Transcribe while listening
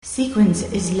Sequence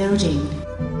is loading.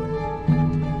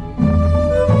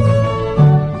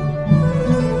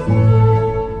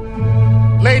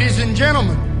 Ladies and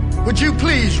gentlemen, would you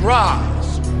please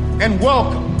rise and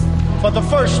welcome, for the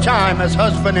first time as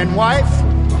husband and wife,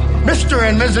 Mr.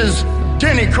 and Mrs.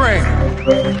 Denny Crane.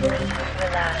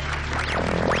 Relax.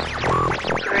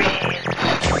 Breathe.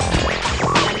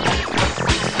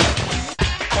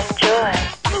 Enjoy.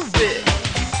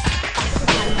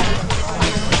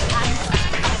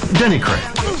 Denny Crane.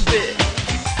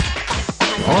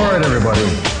 All right, everybody.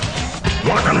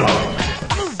 Lock and load.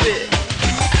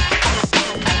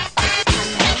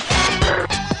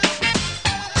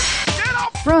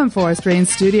 From Forest Rain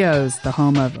Studios, the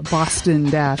home of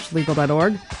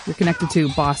Boston-Legal.org, you're connected to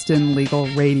Boston Legal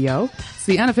Radio. It's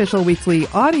the unofficial weekly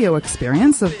audio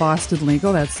experience of Boston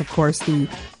Legal. That's, of course, the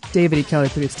David E. Kelley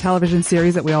produced television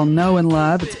series that we all know and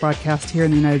love. It's broadcast here in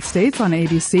the United States on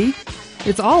ABC.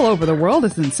 It's all over the world.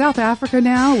 It's in South Africa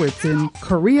now. It's in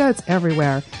Korea. It's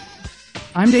everywhere.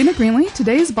 I'm Dana Greenlee.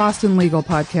 Today's Boston Legal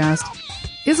podcast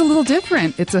is a little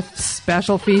different. It's a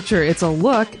special feature. It's a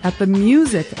look at the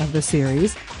music of the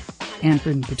series, and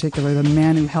in particular, the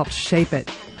man who helped shape it.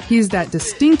 He's that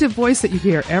distinctive voice that you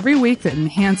hear every week that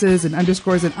enhances and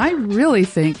underscores, and I really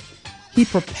think he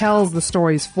propels the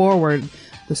stories forward,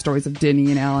 the stories of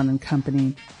Denny and Alan and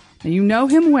company. Now, you know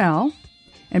him well,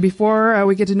 and before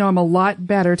we get to know him a lot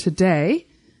better today,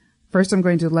 first I'm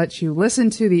going to let you listen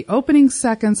to the opening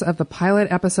seconds of the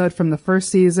pilot episode from the first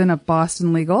season of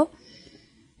Boston Legal,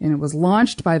 and it was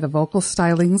launched by the vocal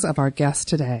stylings of our guest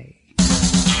today.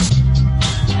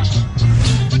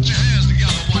 Put your hands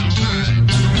together one time.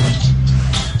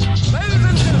 Ladies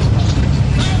and gentlemen,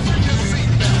 fasten your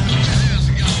seatbelt. Put your hands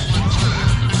together one time.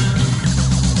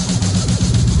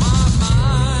 My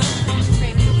mind,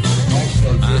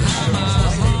 my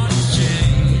heart is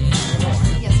changed.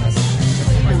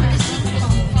 My mind,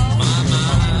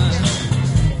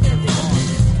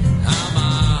 how my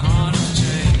heart is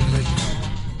changed.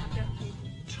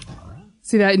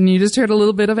 See that? And you just heard a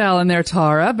little bit of Alan there,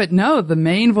 Tara. But no, the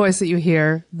main voice that you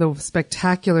hear, the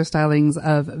spectacular stylings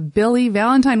of Billy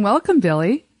Valentine. Welcome,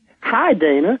 Billy. Hi,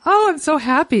 Dana. Oh, I'm so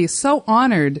happy, so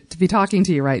honored to be talking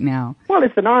to you right now. Well,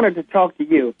 it's an honor to talk to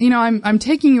you. You know, I'm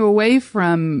taking you away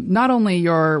from not only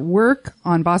your work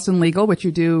on Boston Legal, which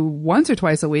you do once or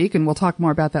twice a week, and we'll talk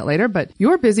more about that later, but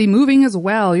you're busy moving as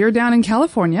well. You're down in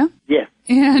California. Yes.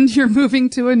 And you're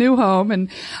moving to a new home, and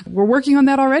we're working on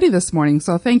that already this morning.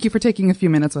 So thank you for taking a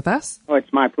few minutes with us. Oh,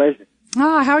 it's my pleasure.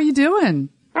 How are you doing?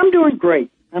 I'm doing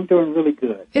great. I'm doing really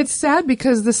good. It's sad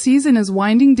because the season is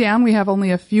winding down. We have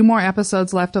only a few more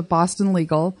episodes left of Boston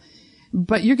Legal,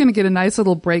 but you're going to get a nice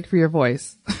little break for your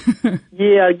voice.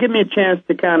 Yeah, give me a chance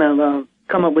to kind of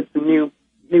come up with some new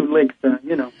licks,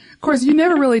 you know. Of course, you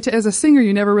never really, as a singer,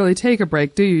 you never really take a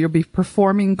break, do you? You'll be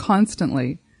performing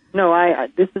constantly. No, I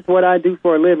this is what I do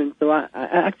for a living, so I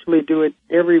actually do it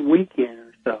every weekend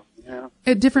or so, you know.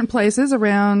 At different places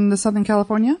around the Southern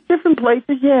California? Different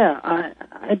places, yeah.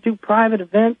 I do private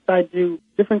events. I do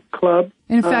different clubs.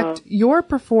 In fact, you're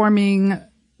performing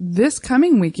this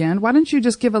coming weekend. Why don't you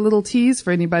just give a little tease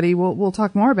for anybody? We'll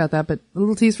talk more about that, but a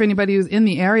little tease for anybody who's in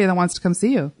the area that wants to come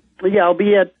see you. Yeah, I'll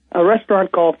be at a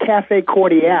restaurant called Cafe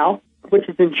Cordial, which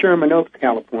is in Sherman Oaks,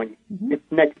 California. Mm-hmm. It's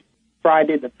next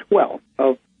Friday, the 12th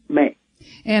of May.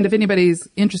 And if anybody's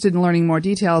interested in learning more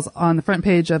details, on the front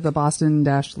page of the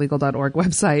Boston-Legal.org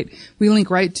website, we link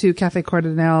right to Cafe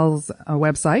Cordial's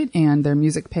website and their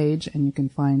music page, and you can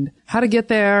find how to get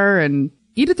there and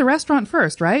eat at the restaurant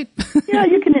first, right? Yeah,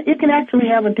 you can actually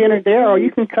have a dinner there, or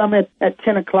you can come at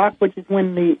 10 o'clock, which is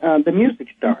when the music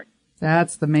starts.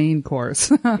 That's the main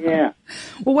course. Yeah.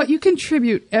 Well, what you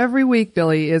contribute every week,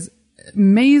 Billy, is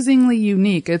amazingly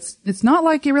unique. It's not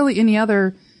like really any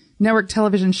other network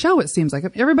television show, it seems like.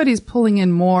 Everybody's pulling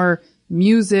in more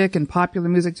music and popular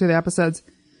music to the episodes,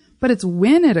 but it's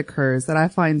when it occurs that I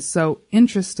find so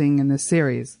interesting in this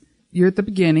series. You're at the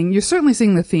beginning. You're certainly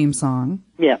singing the theme song.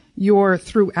 Yeah. You're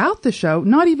throughout the show,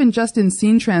 not even just in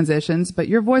scene transitions, but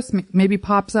your voice maybe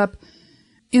pops up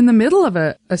in the middle of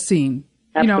a scene.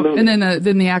 Absolutely. You know, and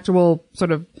then the actor will sort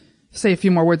of say a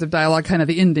few more words of dialogue, kind of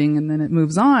the ending, and then it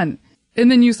moves on. And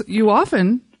then you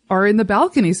often are in the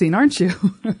balcony scene, aren't you?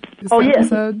 Oh, yes.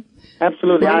 Episode.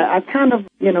 Absolutely. Right. I kind of,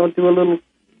 do a little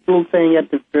thing at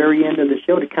the very end of the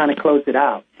show to kind of close it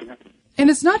out. You know? And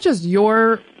it's not just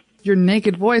your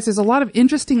naked voice. There's a lot of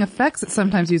interesting effects that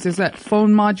sometimes use. There's that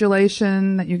phone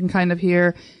modulation that you can kind of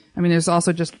hear. I mean, there's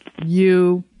also just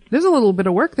you. There's a little bit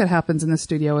of work that happens in the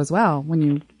studio as well when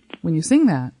you sing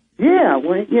that. Yeah.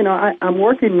 Well, I'm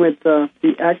working with the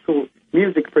actual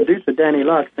music producer, Danny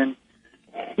Lux, and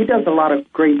he does a lot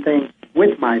of great things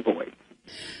with my voice.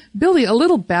 Billy, a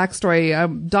little backstory.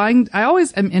 I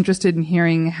always am interested in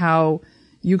hearing how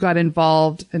you got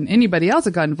involved and anybody else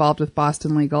that got involved with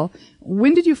Boston Legal.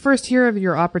 When did you first hear of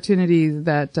your opportunity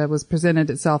that was presented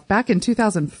itself? Back in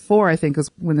 2004, I think, was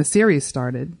when the series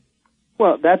started.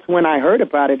 Well, that's when I heard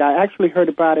about it. I actually heard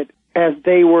about it as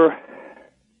they were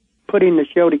putting the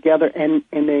show together and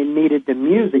they needed the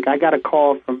music. I got a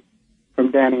call from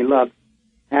Danny Love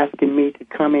asking me to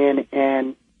come in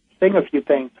and sing a few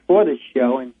things for the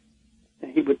show, and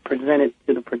he would present it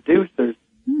to the producers.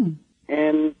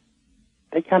 And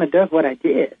they kind of dug what I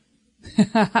did.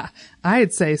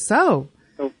 I'd say so.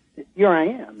 So here I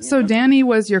am. So Danny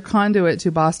was your conduit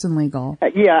to Boston Legal.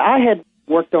 Yeah, I had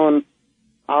worked on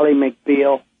Ollie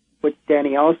McBeal, which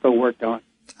Danny also worked on.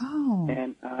 Oh.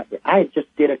 And I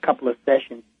just did a couple of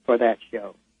sessions for that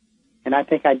show. And I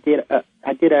think I did a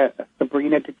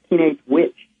Sabrina the Teenage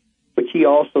Witch, which he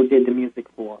also did the music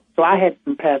for. So I had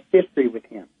some past history with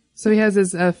him. So he has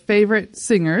his favorite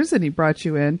singers, and he brought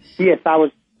you in. Yes, I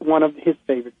was one of his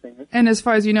favorite singers. And as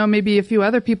far as you know, maybe a few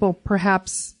other people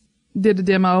perhaps did a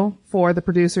demo for the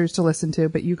producers to listen to,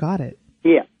 but you got it.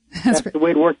 Yeah, That's the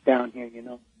way it worked down here, you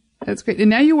know. That's great. And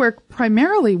now you work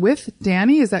primarily with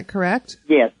Danny, is that correct?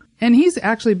 Yes. And he's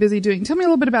actually busy doing. Tell me a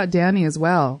little bit about Danny as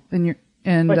well. And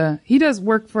he does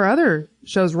work for other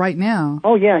shows right now.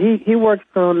 Oh yeah, he works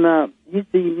on. He's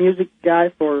the music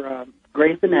guy for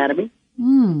Grey's Anatomy.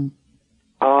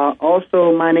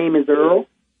 Also, My Name Is Earl.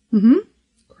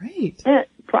 Great. And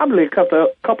probably a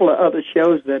couple of other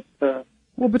shows that.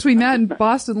 Well, between that and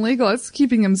Boston Legal, it's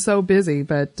keeping him so busy.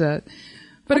 But I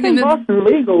again, think Boston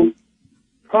Legal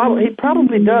he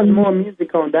probably does more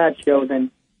music on that show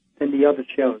than the other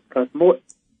shows, because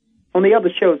on the other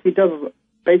shows he does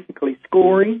basically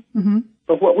scoring.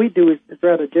 But what we do is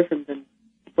rather different than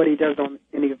what he does on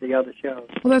any of the other shows.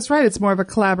 Well, that's right. It's more of a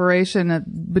collaboration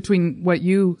between what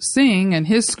you sing and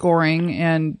his scoring.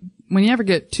 And when you ever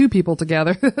get two people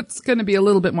together, it's going to be a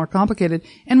little bit more complicated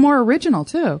and more original,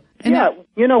 too. And yeah,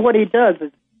 you know what he does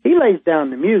is he lays down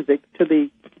the music to the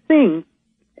sing,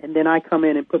 and then I come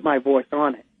in and put my voice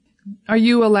on it. Are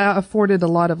you afforded a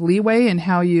lot of leeway in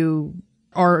how you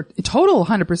are total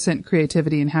 100%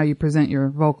 creativity in how you present your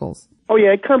vocals? Oh,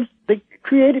 yeah, the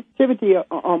creativity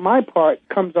on my part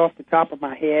comes off the top of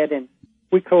my head, and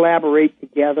we collaborate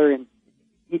together, and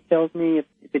he tells me if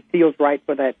it feels right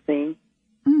for that scene.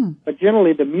 But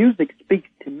generally, the music speaks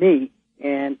to me,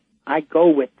 and I go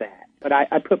with that. But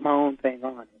I put my own thing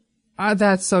on it.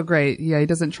 That's so great. Yeah, he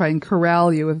doesn't try and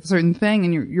corral you with a certain thing,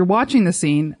 and you're watching the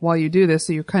scene while you do this,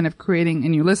 so you're kind of creating,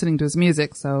 and you're listening to his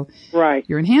music, so right.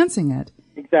 You're enhancing it.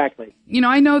 Exactly. You know,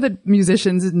 I know that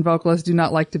musicians and vocalists do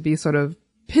not like to be sort of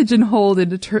pigeonholed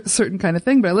into certain kind of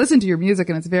thing, but I listen to your music,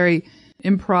 and it's very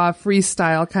improv,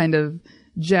 freestyle kind of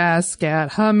jazz,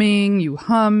 scat, humming. You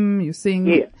hum, you sing.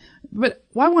 Yeah. But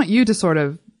I want you to sort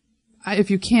of,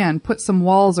 if you can, put some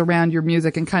walls around your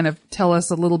music and kind of tell us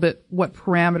a little bit what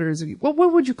parameters, what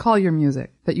would you call your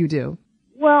music that you do?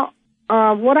 Well,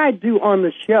 what I do on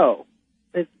the show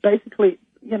is basically,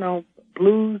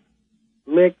 blues,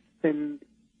 licks, and,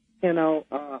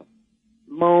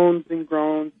 moans and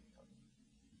groans.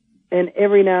 And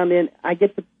every now and then I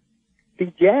get to be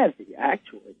jazzy,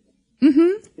 actually.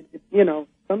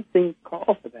 Some things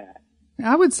call for that.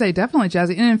 I would say definitely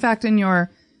jazzy. And in fact, in your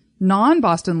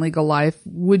non-Boston Legal life,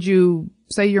 would you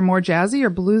say you're more jazzy or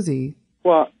bluesy?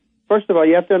 Well, first of all,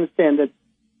 you have to understand that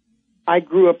I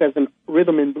grew up as a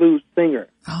rhythm and blues singer.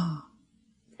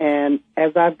 And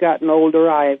as I've gotten older,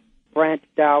 I've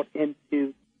branched out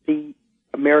into the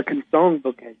American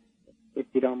Songbook, if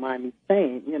you don't mind me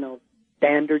saying,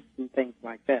 standards and things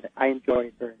like that. I enjoy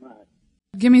it very much.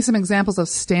 Give me some examples of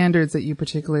standards that you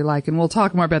particularly like, and we'll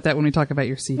talk more about that when we talk about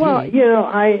your CD. Well,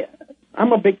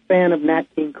 I'm a big fan of Nat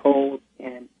King Cole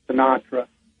and Sinatra.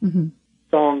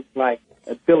 Songs like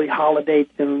Billie Holiday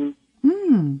tunes.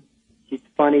 She's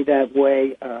Funny That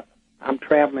Way. I'm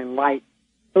Traveling Light.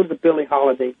 Those are Billie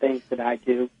Holiday things that I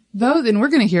do. Those, and we're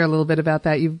going to hear a little bit about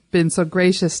that. You've been so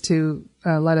gracious to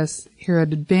let us hear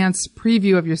an advanced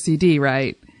preview of your CD,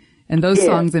 right? And those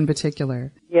songs in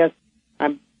particular. Yes,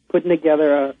 I'm putting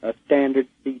together a standard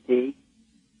CD.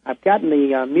 I've gotten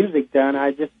the music done.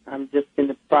 I'm just in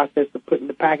the process of putting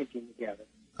the packaging together.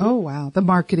 Oh, wow. The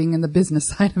marketing and the business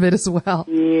side of it as well.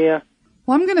 Yeah.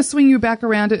 Well, I'm going to swing you back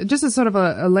around just as sort of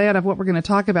a layout of what we're going to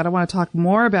talk about. I want to talk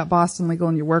more about Boston Legal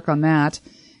and your work on that.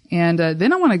 And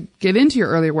then I want to get into your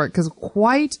earlier work, because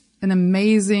quite an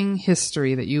amazing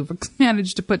history that you've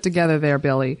managed to put together there,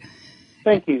 Billy.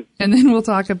 Thank you. And then we'll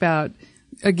talk about,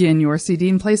 again, your CD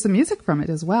and play some music from it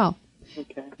as well.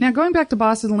 Okay. Now, going back to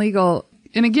Boston Legal,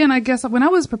 And again, I guess when I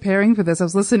was preparing for this, I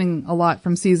was listening a lot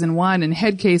from season 1 and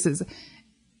Head Cases.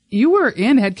 You were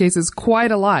in Head Cases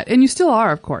quite a lot, and you still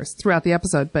are, of course, throughout the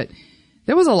episode, but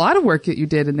there was a lot of work that you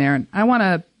did in there, and I want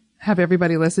to have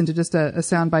everybody listen to just a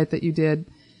soundbite that you did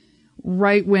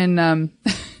right when, in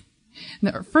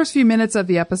the first few minutes of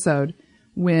the episode,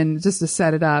 when, just to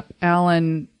set it up,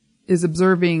 Alan is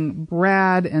observing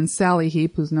Brad and Sally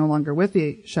Heap, who's no longer with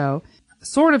the show,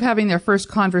 sort of having their first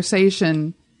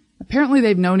conversation. Apparently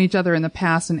they've known each other in the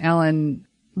past, and Alan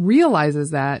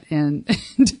realizes that and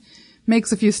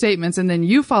makes a few statements, and then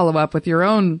you follow up with your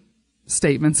own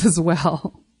statements as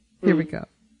well. Here we go.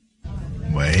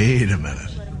 Wait a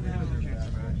minute.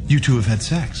 You two have had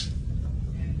sex.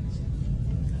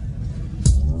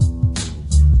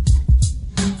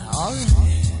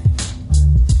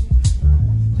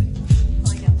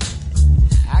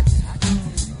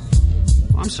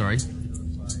 I'm sorry.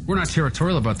 We're not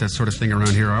territorial about that sort of thing around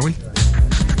here, are we?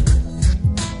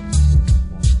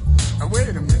 Wait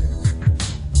a minute.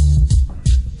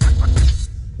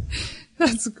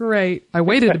 That's great. I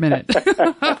waited a minute.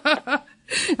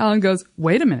 Alan goes,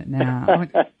 wait a minute now. I'm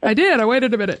like, I did. I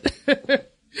waited a minute.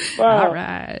 Wow. All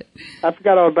right. I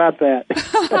forgot all about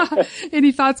that.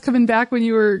 Any thoughts coming back when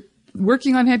you were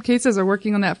working on Head Cases or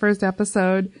working on that first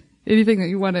episode? Anything that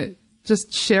you want to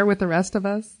just share with the rest of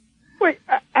us? Wait,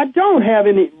 I don't have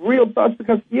any real thoughts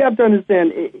because you have to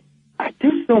understand, I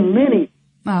do so many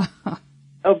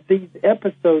of these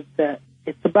episodes that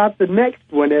it's about the next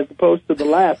one as opposed to the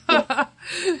last one.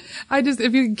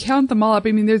 If you count them all up,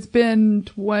 I mean, there's been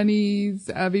 40,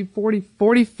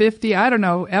 50, I don't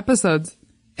know, episodes.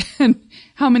 And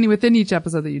how many within each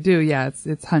episode that you do? Yeah,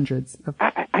 it's hundreds.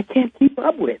 I can't keep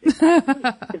up with it.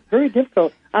 It's very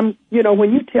difficult. When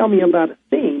you tell me about a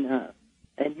scene,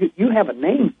 and you have a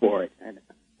name for it, and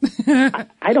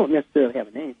I don't necessarily have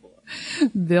a name for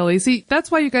it. Billy, see,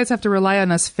 that's why you guys have to rely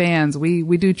on us fans.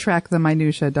 We do track the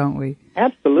minutia, don't we?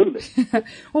 Absolutely.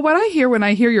 Well, what I hear when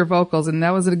I hear your vocals, and that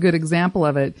was a good example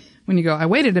of it, when you go, I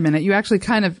waited a minute, you actually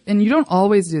kind of, and you don't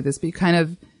always do this, but you kind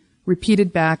of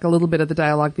repeated back a little bit of the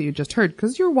dialogue that you just heard,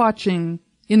 because you're watching,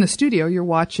 in the studio, you're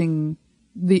watching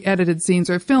the edited scenes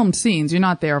or filmed scenes. You're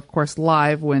not there, of course,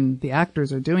 live when the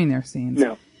actors are doing their scenes.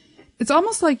 No. It's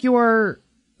almost like you're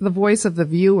the voice of the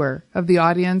viewer, of the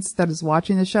audience that is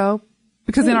watching the show,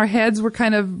 because in our heads we're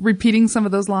kind of repeating some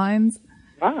of those lines.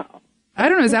 Wow. I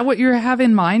don't know, is that what you have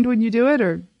in mind when you do it,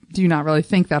 or do you not really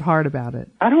think that hard about it?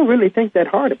 I don't really think that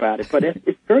hard about it, but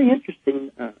it's very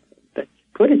interesting that you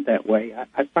put it that way.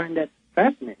 I find that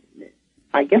fascinating.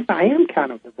 I guess I am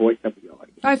kind of the voice of the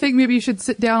audience. I think maybe you should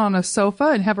sit down on a sofa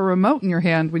and have a remote in your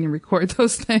hand when you record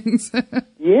those things.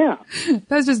 Yeah.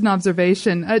 That's just an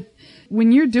observation.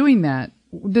 When you're doing that,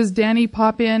 does Danny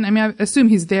pop in? I mean, I assume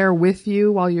he's there with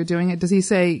you while you're doing it. Does he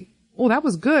say, oh, that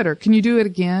was good, or can you do it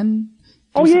again?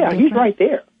 Oh, yeah, he's right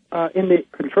there in the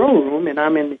control room, and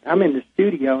I'm in the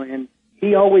studio, and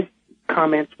he always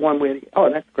comments one way, oh,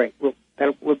 that's great,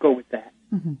 we'll go with that.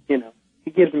 Mm-hmm.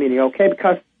 He gives me the okay,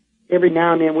 because every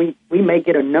now and then we may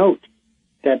get a note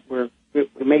that we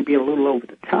may be a little over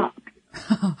the top.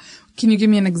 Can you give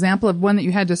me an example of one that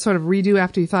you had to sort of redo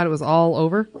after you thought it was all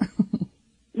over?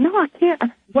 No, I can't.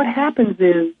 What happens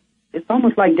is it's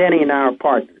almost like Danny and I are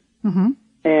partners. Mm-hmm.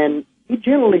 And he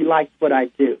generally likes what I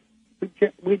do.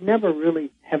 We never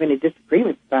really have any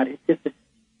disagreements about it. It's just that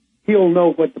he'll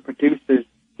know what the producers,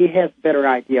 he has a better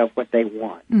idea of what they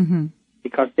want. Mm-hmm.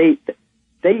 Because they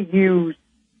use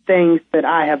things that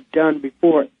I have done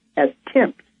before as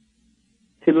tips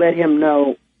to let him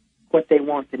know what they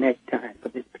want the next time for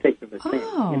this particular thing.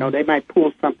 Oh. They might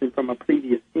pull something from a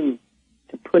previous scene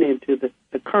to put into the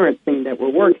current scene that we're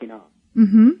working on.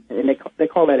 Mm-hmm. And they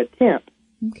call that a temp.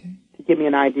 Okay. To give me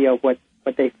an idea of what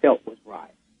they felt was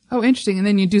right. Oh, interesting. And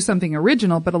then you do something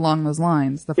original, but along those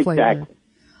lines, the flavor. Exactly.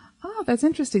 Oh, that's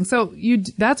interesting. So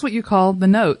that's what you call the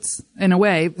notes, in a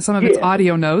way. Some of it's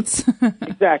audio notes.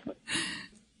 Exactly.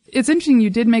 It's interesting. You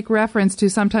did make reference to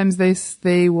sometimes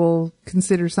they will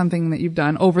consider something that you've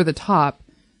done over the top,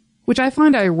 which I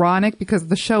find ironic because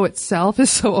the show itself is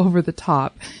so over the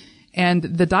top. And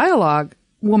the dialogue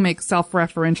will make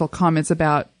self-referential comments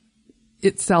about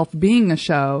itself being a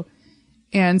show.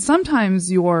 And sometimes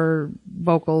your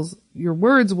vocals, your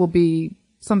words will be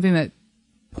something that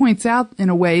points out in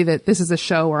a way that this is a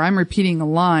show or I'm repeating a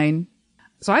line.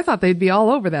 So I thought they'd be all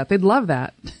over that. They'd love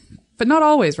that. But not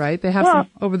always, right? They have some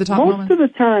over-the-top moments. Most of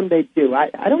the time they do.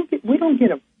 We don't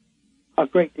get a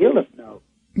great deal of no.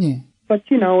 Yeah. But,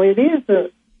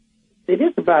 it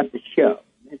is about the show.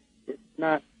 It's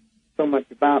not so much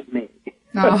about me.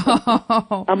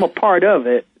 Oh. I'm a part of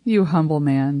it. You humble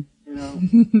man.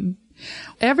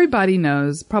 Everybody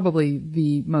knows probably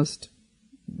the most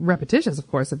repetitious, of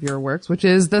course, of your works, which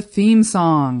is the theme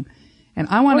song. And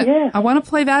I want to, I want to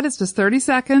play that. It's just 30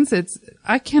 seconds.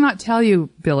 I cannot tell you,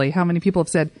 Billy, how many people have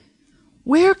said,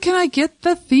 where can I get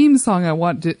the theme song I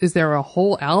want? Is there a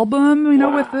whole album,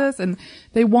 with this? And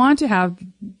they want to have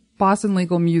Boston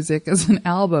Legal music as an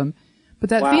album. But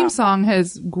that theme song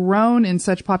has grown in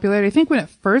such popularity. I think when it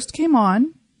first came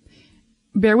on,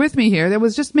 bear with me here, there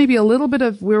was just maybe a little bit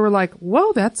of, we were like,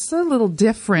 whoa, that's a little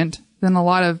different than a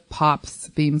lot of pop's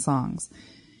theme songs.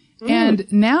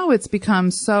 And now it's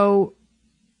become so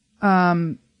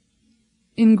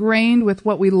ingrained with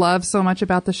what we love so much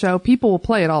about the show. People will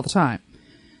play it all the time.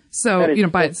 So,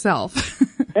 by itself.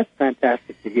 That's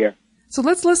fantastic to hear. So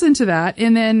let's listen to that.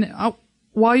 And then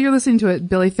while you're listening to it,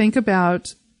 Billy, think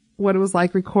about what it was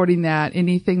like recording that,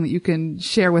 anything that you can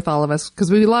share with all of us,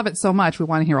 because we love it so much. We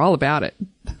want to hear all about it.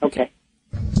 Okay.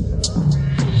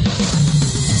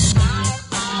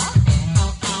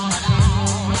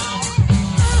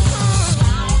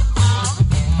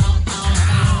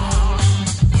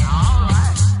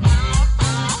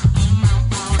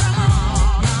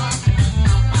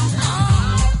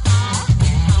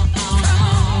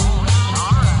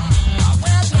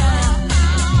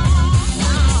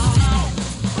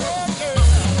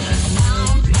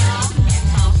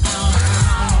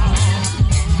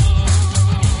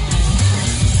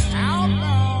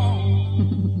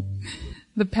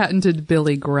 The patented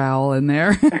Billy growl in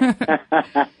there.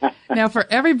 Now, for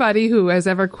everybody who has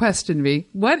ever questioned me,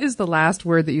 what is the last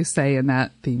word that you say in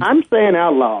that theme? I'm saying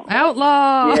outlaw.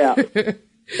 Outlaw! Yeah.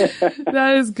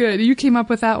 That is good. You came up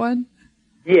with that one?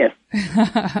 Yes.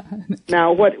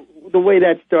 Now, the way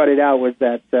that started out was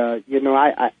that,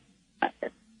 I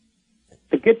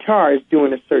the guitar is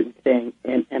doing a certain thing,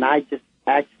 and I just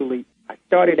I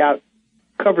started out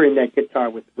covering that guitar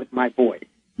with my voice.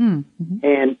 Mm-hmm.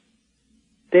 And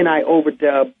then I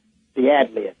overdubbed the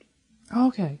ad-lib.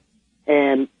 Okay.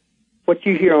 And what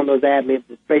you hear on those ad-libs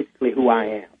is basically who I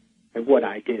am and what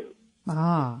I do.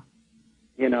 Ah.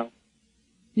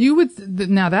 You would,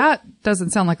 now that doesn't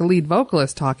sound like a lead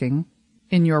vocalist talking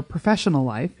in your professional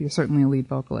life. You're certainly a lead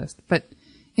vocalist. But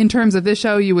in terms of this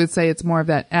show, you would say it's more of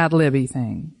that ad-libby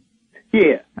thing.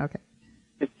 Yeah. Okay.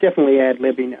 It's definitely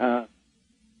ad-libbing.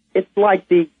 It's like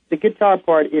the guitar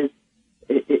part is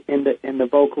in the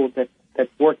vocal that's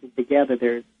working together.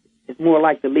 It's more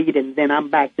like the lead, and then I'm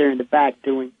back there in the back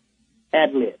doing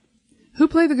ad-lib. Who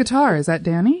played the guitar? Is that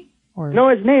Danny? Or no,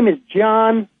 his name is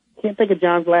John. Can't think of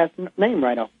John's last name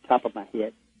right off the top of my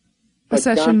head. But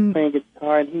John's playing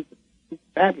guitar, and he's a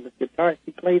fabulous guitarist.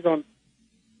 He plays on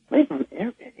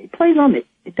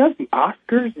he does the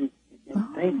Oscars and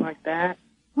things like that.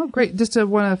 Oh, great! Just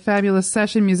a fabulous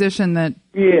session musician that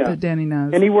Danny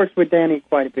knows, and he works with Danny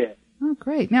quite a bit. Oh,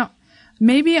 great! Now,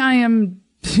 maybe I am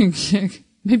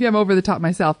maybe I'm over the top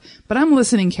myself, but I'm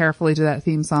listening carefully to that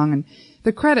theme song, and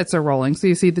the credits are rolling, so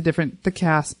you see the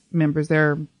cast members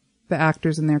there. The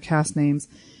actors and their cast names.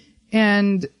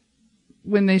 And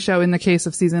when they show, in the case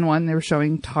of season 1, they were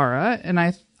showing Tara, and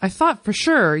I thought for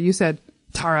sure you said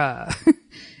Tara.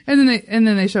 and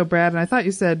then they show Brad, and I thought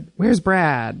you said, where's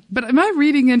Brad? But am I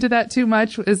reading into that too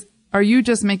much? Are you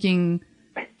just making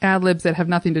ad-libs that have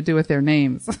nothing to do with their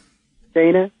names?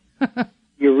 Dana,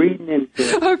 you're reading into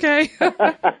it. Okay.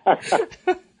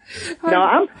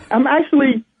 No, I'm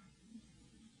actually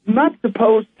not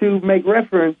supposed to make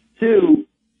reference to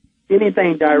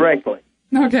anything directly.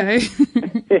 Okay.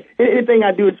 Anything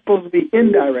I do is supposed to be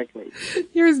indirectly.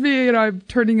 Here's me, I'm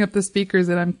turning up the speakers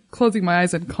and I'm closing my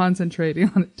eyes and concentrating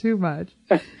on it too much.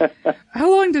 How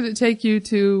long did it take you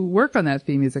to work on that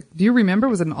theme music? Do you remember?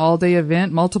 Was it an all-day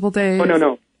event, multiple days? Oh,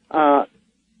 no.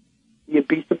 You'd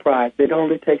be surprised. It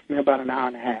only takes me about an hour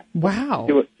and a half. Wow.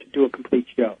 To do a complete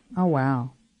show. Oh,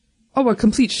 wow. Oh, a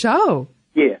complete show?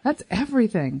 Yeah. That's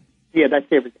everything. Yeah, that's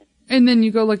everything. And then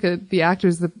you go look at the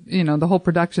actors, the whole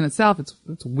production itself,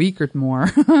 it's a week or more.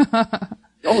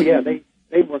 Oh, yeah, they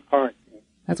work hard.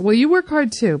 Well, you work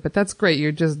hard too, but that's great.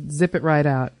 You just zip it right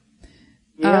out.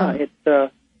 Yeah, it's,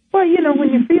 when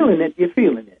you're feeling it, you're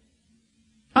feeling it.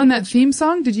 On that theme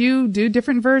song, did you do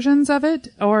different versions of it?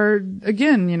 Or,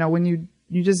 again, when you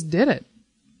just did it?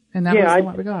 And that was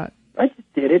what we got. I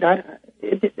just did it.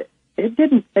 It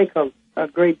didn't take a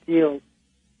great deal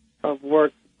of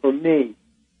work for me.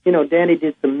 Danny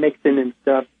did some mixing and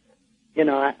stuff.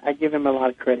 I give him a lot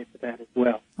of credit for that as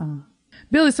well.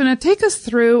 Billy, so now take us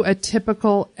through a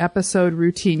typical episode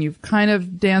routine. You've kind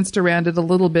of danced around it a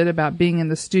little bit about being in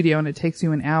the studio and it takes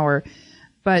you an hour.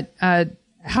 But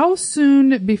how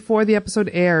soon before the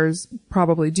episode airs,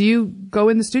 probably, do you go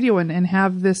in the studio and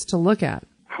have this to look at?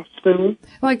 how soon?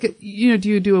 Like, do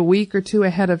you do a week or two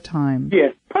ahead of time?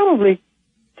 Yes, probably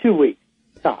 2 weeks,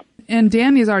 top. And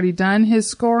Danny's already done his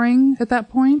scoring at that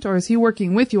point, or is he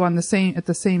working with you at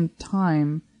the same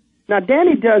time? Now,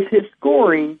 Danny does his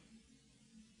scoring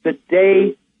the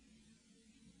day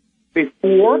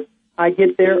before I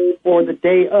get there or the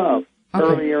day of,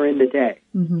 earlier in the day.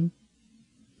 Mm-hmm.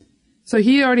 So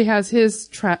he already has his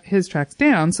tracks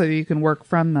down, so you can work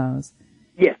from those.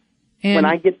 Yes. And when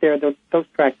I get there, those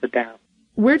tracks are down.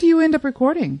 Where do you end up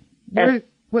recording?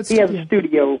 What he has a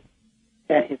studio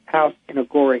at his house in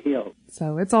Agora Hills.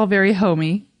 So it's all very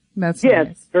homey. That's yes,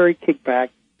 nice. Very kickback.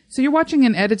 So you're watching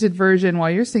an edited version while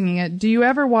you're singing it. Do you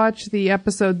ever watch the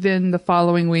episode then the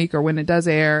following week or when it does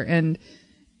air? And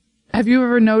have you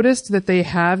ever noticed that they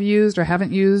have used or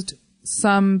haven't used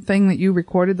something that you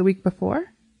recorded the week before?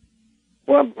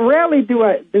 Well, rarely do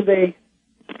they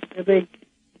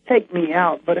take me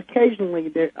out, but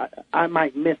occasionally I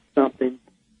might miss something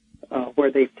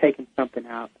where they've taken something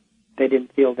out. They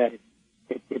didn't feel that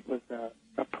it was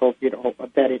appropriate or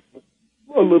that it was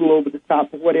a little over the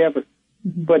top or whatever.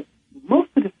 Mm-hmm. But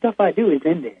most of the stuff I do is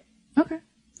in there. Okay.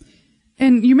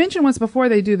 And you mentioned once before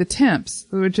they do the temps,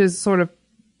 which is sort of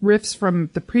riffs from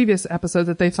the previous episodes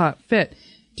that they thought fit.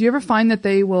 Do you ever find that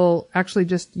they will actually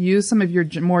just use some of your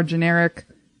more generic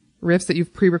riffs that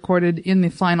you've pre-recorded in the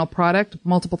final product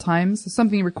multiple times?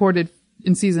 Something you recorded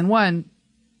in season 1,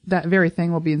 that very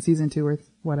thing will be in season 2 or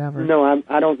whatever. No,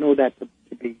 I don't know that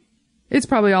to be. It's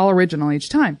probably all original each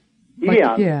time.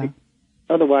 Yeah.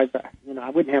 Otherwise, I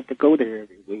wouldn't have to go there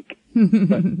every week.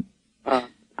 But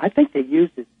I think they use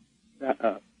this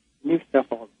new stuff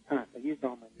all the time. They use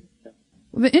all my new stuff.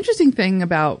 Well, the interesting thing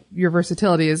about your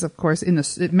versatility is, of course,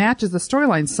 it matches the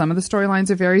storylines. Some of the storylines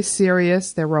are very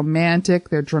serious. They're romantic.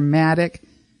 They're dramatic.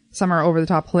 Some are over the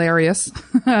top hilarious.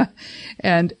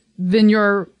 And then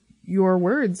your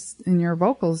words and your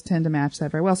vocals tend to match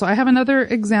that very well. So I have another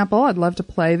example I'd love to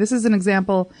play. This is an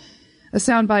example, a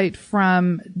soundbite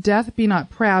from Death Be Not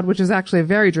Proud, which is actually a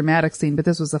very dramatic scene, but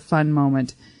this was a fun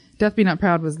moment. Death Be Not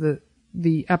Proud was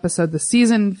the episode, the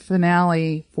season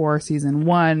finale for season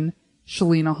 1.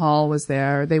 Shalina Hall was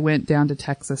there. They went down to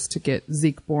Texas to get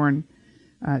Zeke Bourne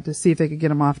to see if they could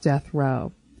get him off death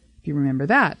row, if you remember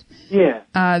that. Yeah.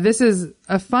 This is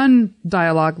a fun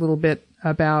dialogue little bit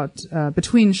about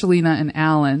between Shalina and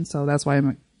Alan, so that's why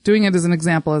I'm doing it as an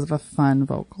example of a fun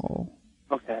vocal.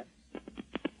 Okay.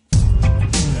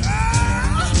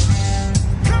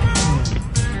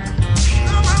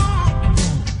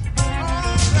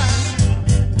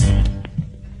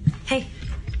 Hey,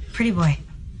 pretty boy.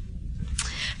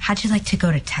 How'd you like to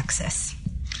go to Texas?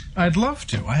 I'd love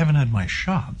to. I haven't had my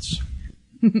shots.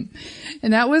 And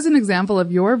that was an example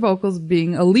of your vocals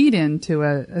being a lead-in to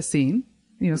a scene.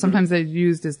 Sometimes they're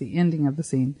used as the ending of the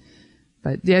scene.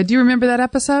 But yeah, do you remember that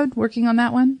episode, working on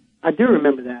that one? I do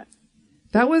remember that.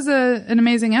 That was an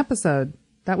amazing episode.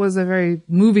 That was a very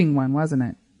moving one, wasn't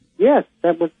it? Yes,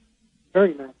 that was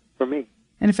very nice for me.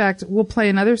 And in fact, we'll play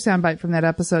another soundbite from that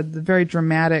episode, the very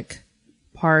dramatic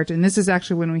part. And this is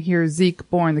actually when we hear Zeke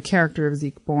Bourne, the character of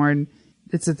Zeke Bourne.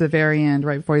 It's at the very end,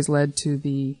 right before he's led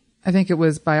to I think it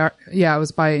was by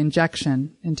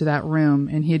injection into that room.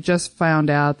 And he had just found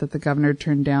out that the governor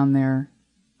turned down their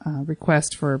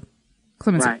request for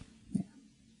clemency. Right. Yeah.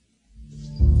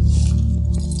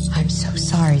 I'm so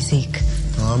sorry, Zeke.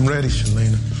 I'm ready,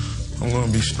 Shalina. I'm going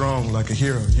to be strong like a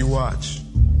hero. You watch.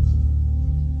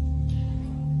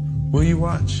 Will you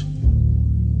watch?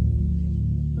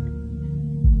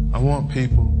 I want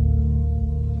people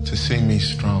to see me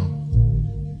strong.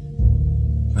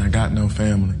 I got no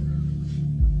family.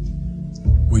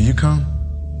 Will you come?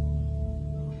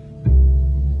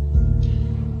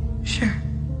 Sure.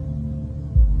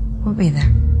 We'll be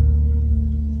there.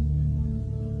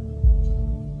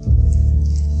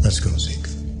 Let's go, Zeke.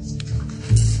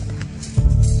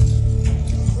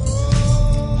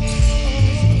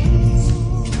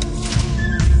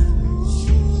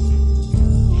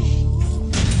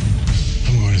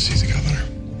 I'm going to see the governor.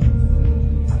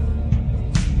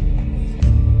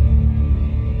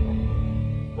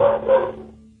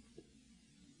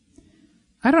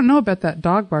 I don't know about that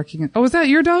dog barking. Oh, was that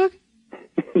your dog?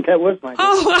 That was my dog.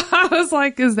 Oh, I was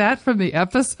like, is that from the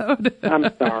episode?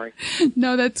 I'm sorry.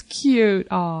 No, that's cute.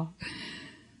 Oh.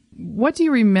 What do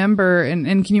you remember, and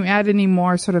can you add any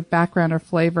more sort of background or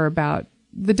flavor about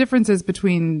the differences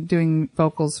between doing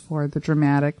vocals for the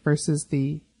dramatic versus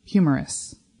the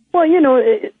humorous? Well,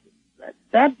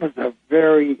 that was a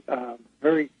very,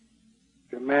 very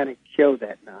dramatic show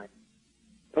that night.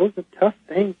 Those are tough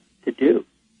things to do.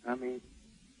 I mean,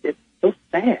 it's so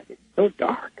sad. It's so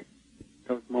dark,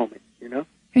 those moments,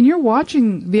 And you're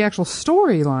watching the actual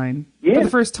storyline for the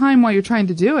first time while you're trying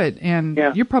to do it, and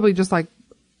you're probably just like,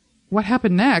 what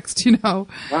happened next, you know?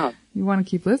 Wow. You want to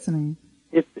keep listening.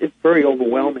 It's very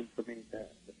overwhelming for me.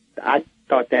 I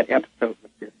thought that episode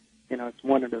was just, you know, it's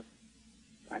one of the,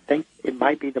 I think it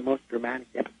might be the most dramatic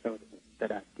episode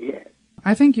that I did.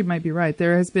 I think you might be right.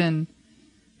 There've been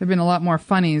a lot more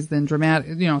funnies than dramatic,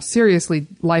 you know, seriously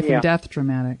life and death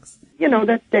dramatics. You know,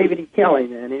 that's David E. Kelly,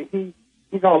 man. And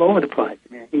he's all over the place,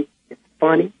 man. It's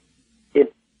funny.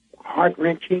 It's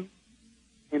heart-wrenching.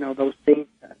 You know, those scenes,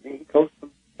 I mean, he goes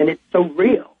from, and it's so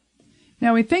real.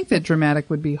 Now, we think that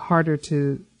dramatic would be harder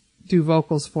to do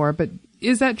vocals for, but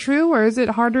is that true, or is it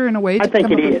harder in a way to come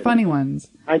up with funny ones?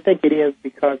 I think it is,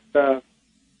 because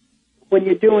when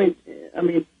you're doing, I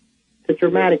mean, the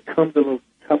dramatic comes a little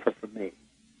tougher for me.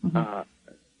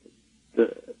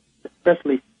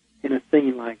 Especially in a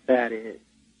scene like that,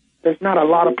 there's not a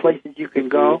lot of places you can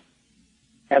go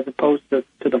as opposed to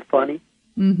the funny,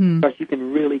 because you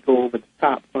can really go over the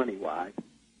top funny-wise.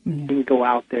 You can go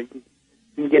out there, you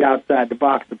can get outside the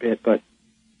box a bit, but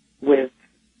with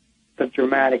the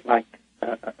dramatic, like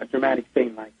a dramatic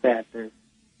scene like that, there's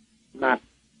not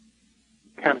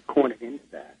kind of cornered into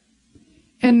that.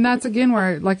 And that's, again,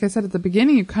 where, like I said at the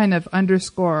beginning, you kind of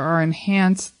underscore or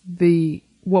enhance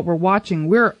what we're watching.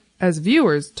 We're, as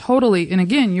viewers, totally, and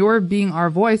again, you're being our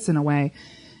voice in a way,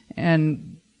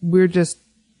 and we're just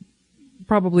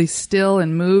probably still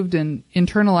and moved and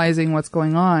internalizing what's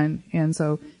going on, and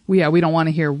so, we don't want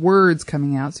to hear words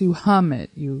coming out, so you hum it,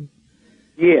 you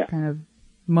kind of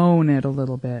moan it a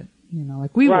little bit, you know,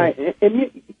 like we would.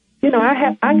 And you know,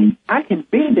 I can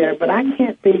be there, but I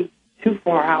can't be too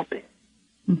far out there.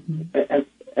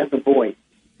 As a voice.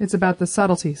 It's about the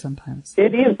subtlety sometimes.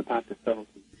 It is about the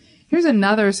subtlety. Here's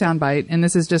another soundbite, and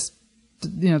this is just,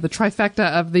 you know, the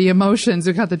trifecta of the emotions.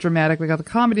 We got the dramatic, we got the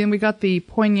comedy, and we got the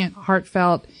poignant,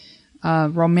 heartfelt,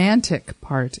 romantic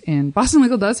part. And Boston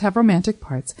Legal does have romantic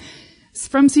parts. It's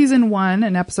from season 1,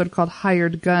 an episode called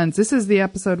Hired Guns. This is the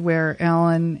episode where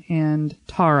Alan and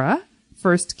Tara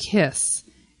first kiss.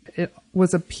 It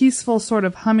was a peaceful sort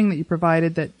of humming that you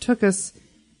provided that took us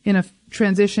in a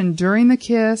transition during the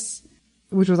kiss,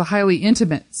 which was a highly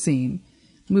intimate scene,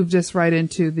 moved us right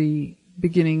into the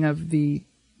beginning of the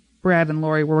Brad and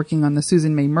Lori working on the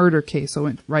Susan May murder case. So it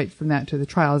went right from that to the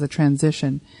trial as a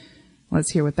transition.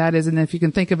 Let's hear what that is. And if you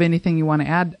can think of anything you want to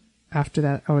add after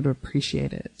that, I would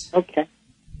appreciate it. Okay.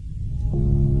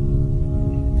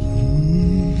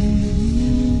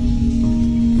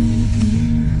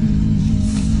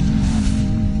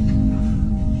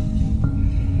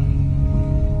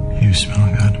 You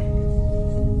smell good.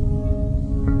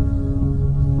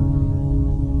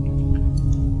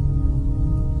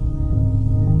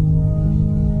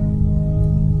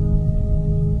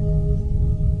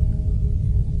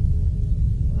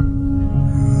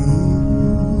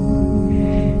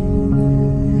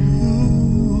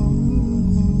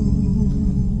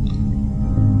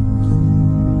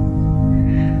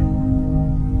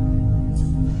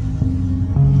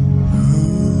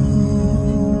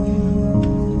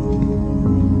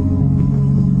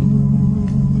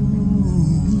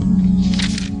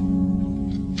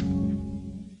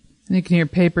 And you can hear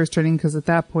papers turning, because at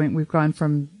that point we've gone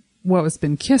from what has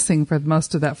been kissing for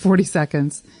most of that 40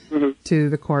 seconds to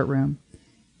the courtroom.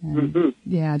 And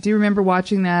yeah. Do you remember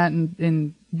watching that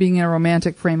and being in a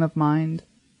romantic frame of mind?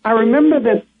 I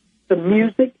remember the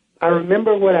music. I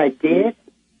remember what I did.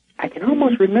 I can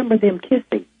almost remember them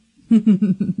kissing.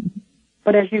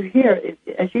 But as you hear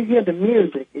the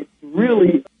music,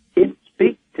 it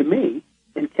speaks to me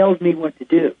and tells me what to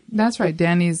do. That's right.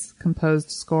 Danny's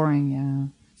composed scoring, yeah.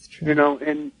 True. You know,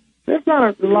 and there's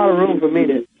not a lot of room for me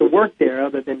to work there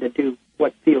other than to do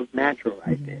what feels natural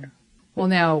right there. Well,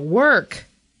 now, work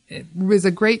is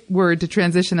a great word to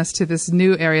transition us to this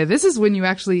new area. This is when you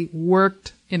actually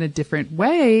worked in a different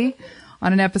way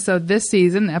on an episode this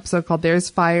season, an episode called There's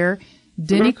Fire.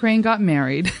 Denny Crane got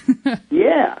married.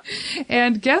 Yeah.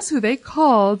 And guess who they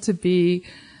called to be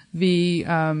the,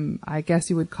 I guess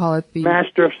you would call it the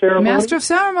Master of Ceremonies. Master of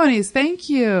Ceremonies. Thank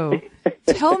you.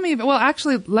 Tell me, well,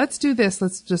 actually, let's do this.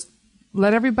 Let's just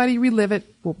let everybody relive it.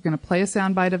 We're going to play a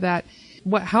soundbite of that.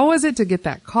 How was it to get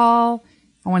that call?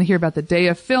 I want to hear about the day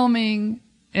of filming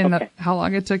and how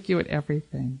long it took you and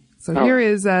everything. So here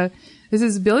is, this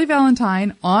is Billy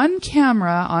Valentine on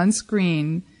camera, on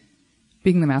screen,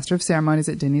 being the Master of Ceremonies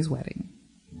at Denny's wedding.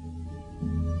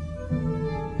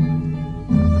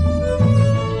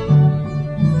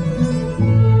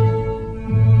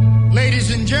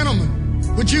 Ladies and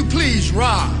gentlemen, would you please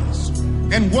rise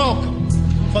and welcome,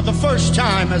 for the first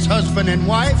time as husband and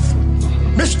wife,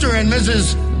 Mr. and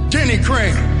Mrs. Denny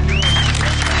Craig.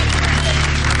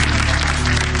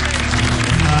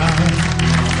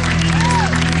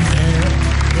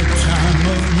 The time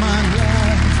of my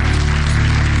life,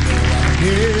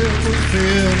 never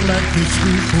felt like this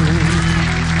before.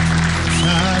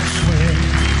 I swear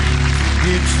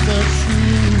it's the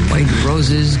truth. White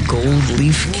roses, gold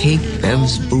leaf cake,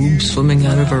 Bev's boobs swimming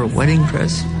out of her wedding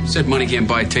dress. Said money can't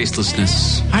buy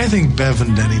tastelessness. I think Bev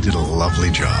and Denny did a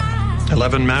lovely job.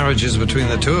 11 marriages between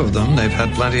the two of them. They've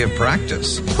had plenty of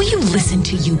practice. Will you listen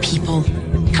to you people?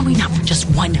 Can we not for just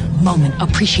one moment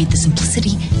appreciate the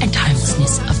simplicity and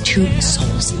timelessness of two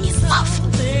souls in love?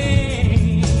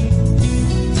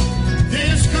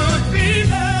 This could be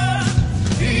love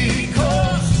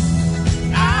because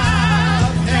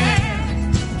I've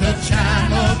had the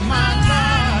time of my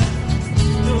life.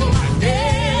 Though I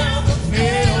never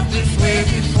felt this way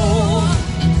before.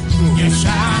 Yes, I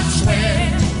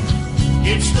swear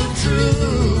it's the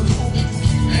truth,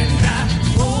 and I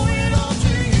owe it all to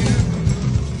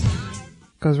you.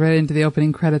 Goes right into the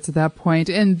opening credits at that point.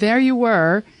 And there you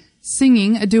were,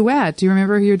 singing a duet. Do you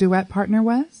remember who your duet partner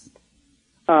was?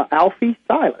 Alfie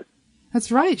Silas.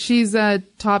 That's right. She's a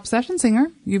top session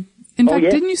singer. In fact,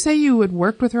 yes. Didn't you say you had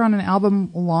worked with her on an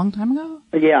album a long time ago?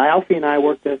 Yeah, Alfie and I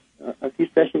worked a few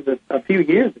sessions a few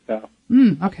years ago.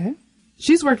 Okay.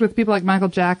 She's worked with people like Michael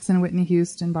Jackson, Whitney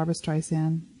Houston, Barbra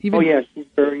Streisand. She's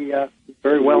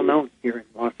very well known here in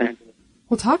Los Angeles.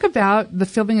 We'll talk about the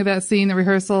filming of that scene, the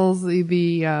rehearsals,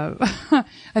 the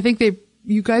I think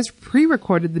you guys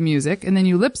pre-recorded the music and then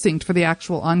you lip-synced for the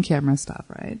actual on-camera stuff,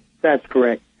 right? That's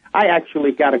correct. I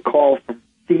actually got a call from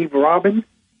Steve Robbins,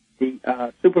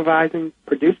 the supervising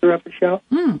producer of the show,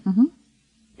 Mm-hmm.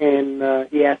 and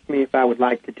he asked me if I would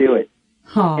like to do it.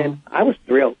 Oh. And I was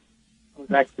thrilled. I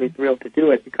was actually thrilled to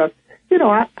do it because,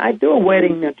 I do a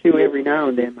wedding or two every now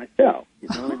and then myself,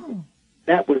 and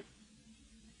that was,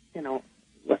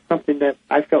 was something that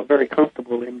I felt very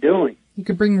comfortable in doing. You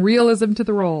could bring realism to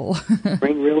the role.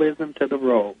 Bring realism to the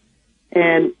role.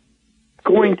 And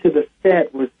going to the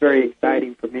set was very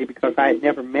exciting for me because I had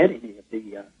never met any of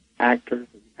the actors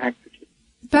and actresses.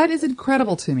 That is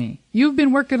incredible to me. You've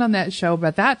been working on that show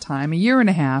by that time, a year and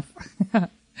a half,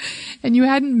 and you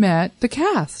hadn't met the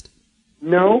cast.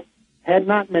 No, had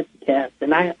not met the cast.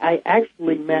 And I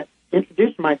actually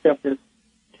introduced myself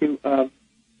to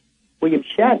William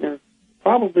Shatner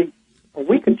probably a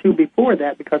week or two before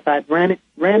that because I ran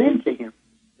into him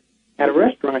at a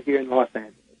restaurant here in Los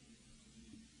Angeles.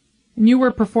 And you were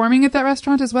performing at that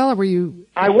restaurant as well, or were you?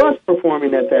 I was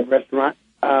performing at that restaurant,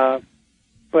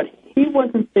 but he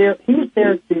wasn't there. He was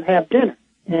there to have dinner,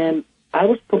 and I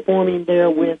was performing there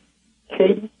with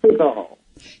Katie Seagal.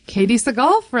 Katie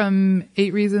Seagal from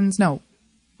 8 Reasons. No,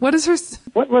 what is her?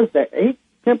 What was that? 8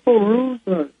 Simple Rules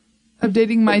of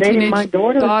Dating My Teenage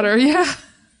Daughter. Yeah.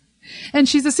 And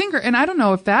she's a singer, and I don't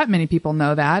know if that many people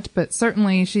know that, but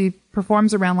certainly she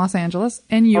performs around Los Angeles,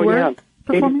 and you were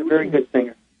performing. Katie's a very good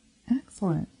singer.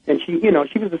 Excellent. And she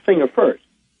was a singer first,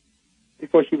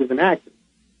 before she was an actress.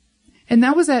 And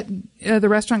that was at the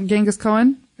restaurant Genghis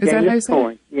Cohen? Is that how you say it?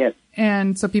 Cohen, yes.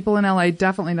 And so people in L.A.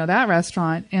 definitely know that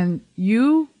restaurant. And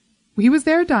he was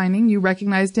there dining, you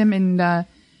recognized him, and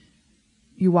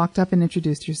you walked up and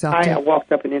introduced yourself. I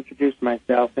walked up and introduced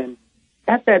myself, and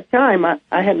at that time,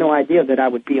 I had no idea that I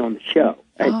would be on the show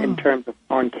in terms of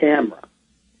on camera.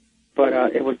 But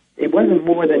it wasn't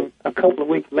more than a couple of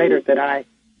weeks later that I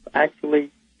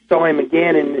actually saw him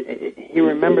again, and he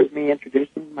remembered me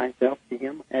introducing myself to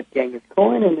him at Genghis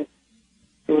Cohen, and it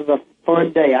was a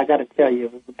fun day. I got to tell you,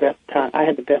 it was the best time. I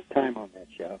had the best time on that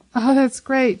show. Oh, that's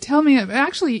great. Tell me,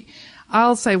 actually,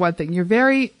 I'll say one thing. You're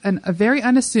a very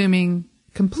unassuming,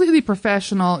 completely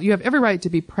professional. You have every right to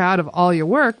be proud of all your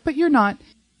work, but you're not,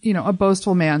 a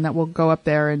boastful man that will go up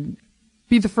there and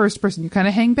be the first person. You kind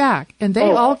of hang back. And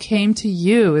they all came to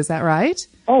you. Is that right?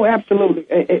 Oh, absolutely.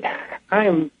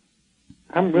 I'm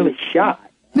really shy.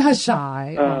 Not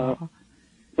shy.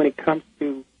 When it comes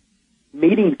to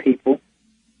meeting people,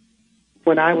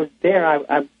 when I was there,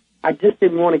 I just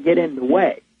didn't want to get in the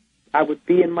way. I would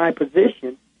be in my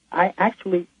position. I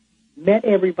actually met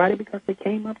everybody because they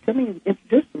came up to me and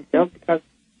introduced themselves because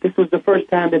this was the first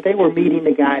time that they were meeting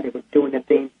the guy that was doing the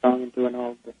theme song and doing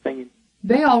all the singing.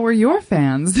 They all were your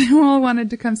fans. They all wanted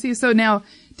to come see you. So now,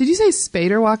 did you say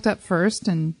Spader walked up first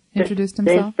and introduced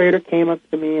himself? James Spader came up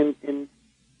to me and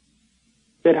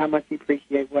said how much he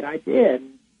appreciated what I did.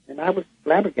 And I was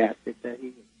flabbergasted that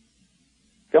he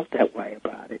felt that way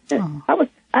about it. And I was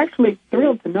actually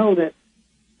thrilled to know that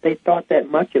they thought that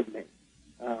much of me,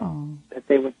 that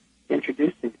they would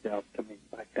introduce themselves to me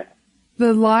like that.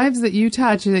 The lives that you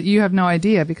touch, that you have no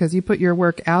idea because you put your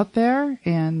work out there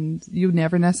and and you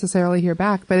never necessarily hear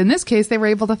back. But in this case, they were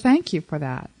able to thank you for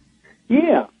that.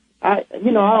 Yeah. I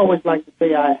always like to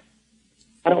say I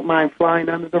don't mind flying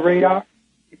under the radar,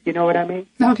 if you know what I mean.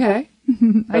 Okay.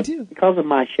 I do. Because of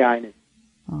my shyness.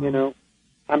 Oh.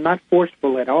 I'm not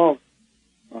forceful at all.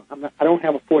 I don't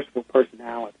have a forceful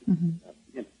personality.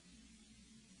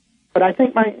 But I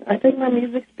think my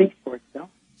music speaks for itself.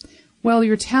 Well,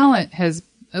 your talent has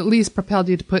at least propelled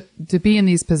you to be in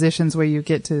these positions where you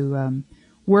get to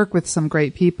work with some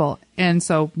great people, and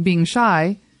so being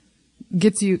shy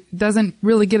doesn't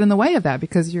really get in the way of that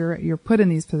because you're put in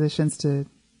these positions to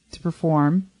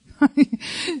perform.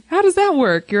 How does that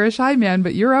work? You're a shy man,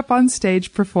 but you're up on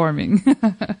stage performing.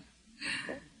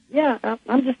 Yeah,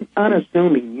 I'm just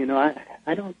unassuming.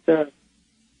 I don't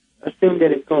assume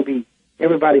that it's going to be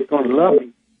everybody's going to love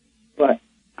me, but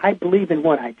I believe in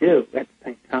what I do at the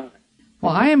same time.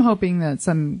 Well, I am hoping that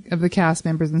some of the cast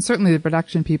members and certainly the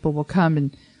production people will come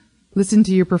and listen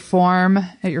to you perform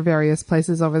at your various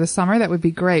places over the summer. That would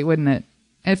be great, wouldn't it?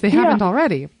 If they haven't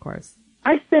already, of course.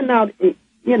 I send out,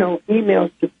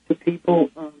 emails to people,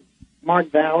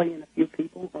 Mark Valley and a few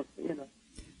people,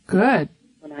 Good.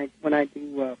 When I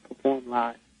do perform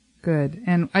live. Good.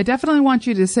 And I definitely want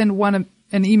you to send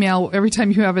an email every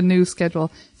time you have a new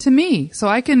schedule to me so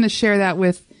I can share that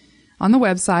on the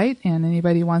website, and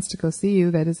anybody who wants to go see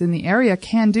you that is in the area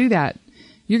can do that.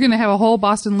 You're going to have a whole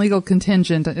Boston Legal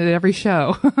contingent at every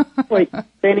show. Wait,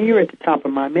 Fanny, you're at the top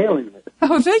of my mailing list.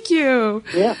 Oh, thank you.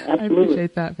 Yeah, absolutely. I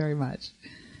appreciate that very much.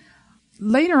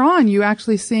 Later on, you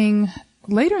actually sing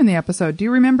later in the episode. Do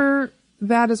you remember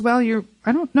that as well?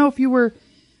 I don't know if you were...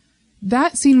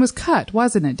 That scene was cut,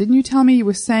 wasn't it? Didn't you tell me you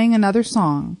were sang another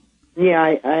song? Yeah,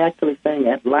 I actually sang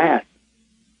At Last.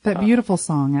 That beautiful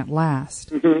song, At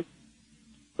Last. Mm-hmm.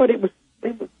 But it was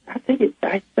I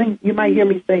think you might hear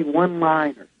me say one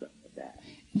line or something like that.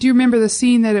 Do you remember the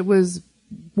scene that it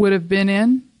would have been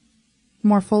in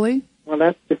more fully? Well,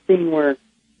 that's the scene where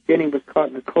Jenny was caught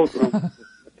in the coat room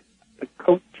with the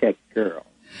coat check girl.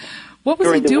 What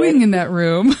was he doing in that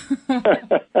room?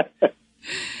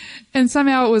 And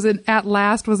somehow it was At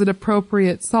Last was an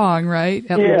appropriate song, right?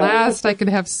 At last I could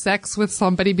have sex with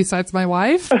somebody besides my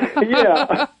wife?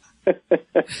 Yeah.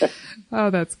 Oh,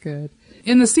 that's good.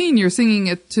 In the scene, you're singing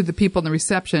it to the people in the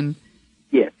reception.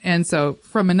 Yes. And so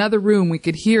from another room, we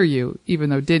could hear you, even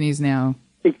though Denny's now.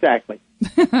 Exactly.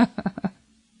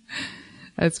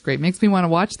 That's great. Makes me want to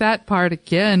watch that part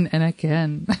again and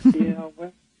again. Yeah,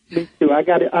 well, me too. I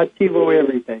TiVo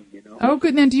everything, Oh,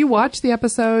 good. Now, do you watch the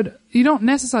episode? You don't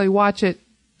necessarily watch it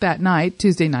that night,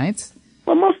 Tuesday nights?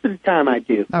 Well, most of the time I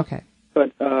do. Okay.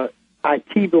 But I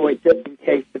TiVo it just in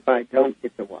case if I don't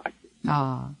get to watch it.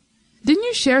 Ah. Didn't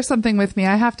you share something with me?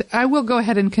 I will go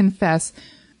ahead and confess.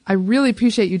 I really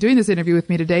appreciate you doing this interview with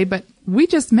me today, but we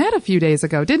just met a few days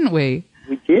ago, didn't we?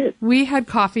 We did. We had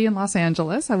coffee in Los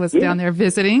Angeles. I was down there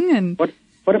visiting, and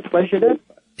what a pleasure that was.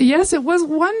 Yes, it was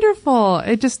wonderful.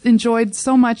 I just enjoyed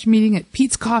so much meeting at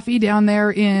Pete's Coffee down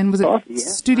there in,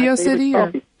 Studio City?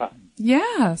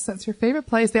 Yes, that's your favorite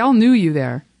place. They all knew you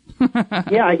there.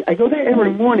 Yeah, I go there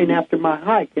every morning after my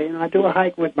hike. I do a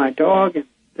hike with my dog, and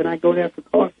then I go there for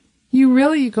coffee.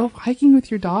 You go hiking with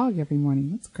your dog every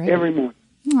morning. That's great. Every morning.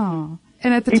 Aw.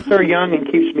 And at the keeps her young and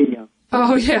keeps me young.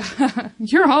 Oh, yeah.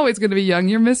 You're always going to be young.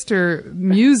 You're Mr.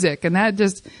 Music, and that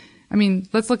just...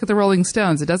 let's look at the Rolling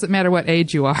Stones. It doesn't matter what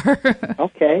age you are.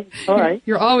 Okay. All right.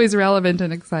 You're always relevant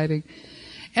and exciting.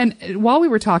 And while we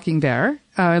were talking there,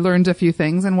 I learned a few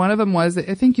things, and one of them was,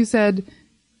 I think you said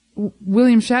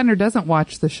William Shatner doesn't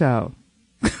watch the show.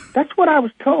 That's what I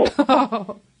was told.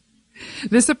 Oh.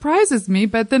 This surprises me,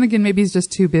 but then again, maybe he's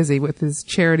just too busy with his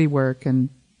charity work and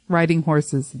riding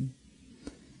horses and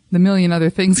the million other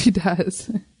things he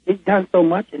does. He's done so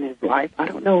much in his life. I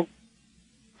don't know.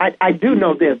 I do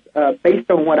know this, based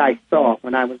on what I saw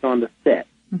when I was on the set.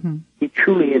 Mm-hmm. He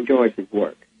truly enjoys his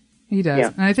work. He does.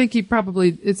 Yeah. And I think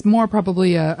it's more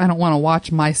probably I don't want to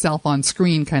watch myself on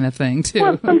screen kind of thing, too.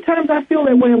 Well, sometimes I feel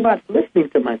that way about listening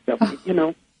to myself.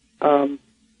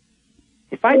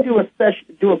 If I do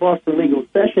a Boston Legal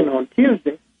session on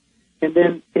Tuesday, and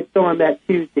then it's on that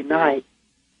Tuesday night,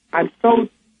 I'm so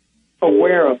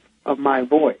aware of my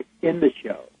voice in the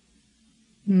show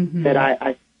that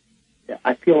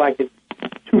I feel like it's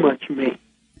too much me.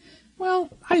 Well,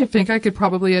 I think I could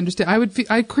probably understand.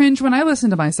 I cringe when I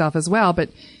listen to myself as well, but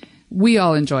we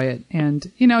all enjoy it.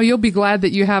 And, you'll be glad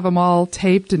that you have them all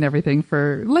taped and everything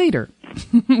for later.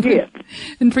 Yeah.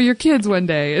 And for your kids one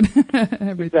day and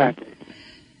everything. Exactly.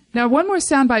 Now, one more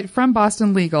soundbite from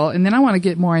Boston Legal, and then I want to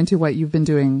get more into what you've been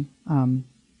doing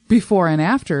before and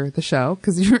after the show,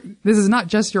 because this is not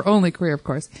just your only career, of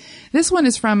course. This one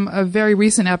is from a very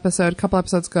recent episode, a couple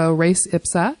episodes ago, Res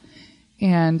Ipsa,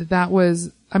 and that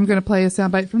was, I'm going to play a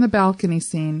soundbite from the balcony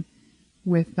scene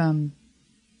with when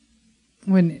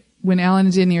Alan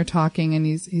and Denny are talking, and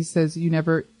he says,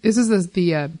 this is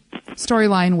the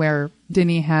storyline where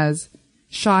Denny has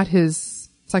shot his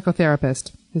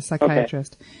psychotherapist, his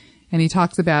psychiatrist, and he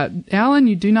talks about, Alan,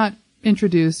 you do not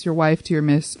introduce your wife to your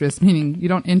mistress, meaning you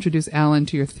don't introduce Alan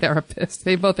to your therapist.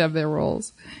 They both have their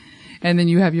roles. And then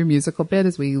you have your musical bit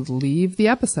as we leave the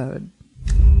episode.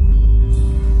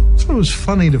 So it was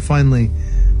funny to finally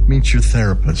meet your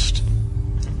therapist.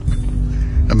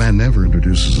 A man never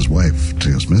introduces his wife to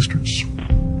his mistress.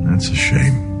 That's a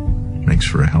shame. Makes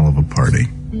for a hell of a party.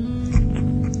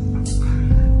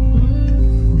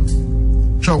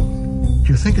 So, do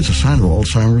you think it's a sign of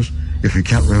Alzheimer's if you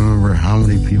can't remember how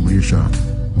many people you shot?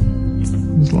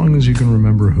 As long as you can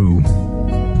remember who.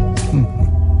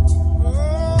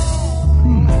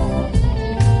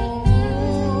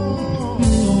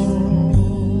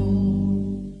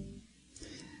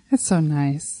 That's so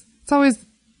nice. It's always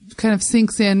kind of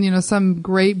sinks in, some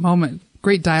great moment,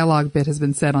 great dialogue bit has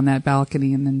been said on that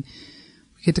balcony, and then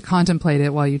we get to contemplate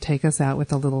it while you take us out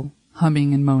with a little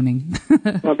humming and moaning.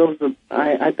 Well,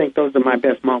 I think those are my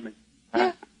best moments.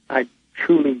 Yeah. I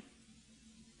truly,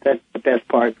 that's the best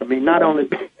part for me. Not only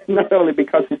because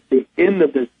it's the end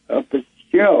of the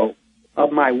show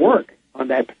of my work on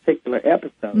that particular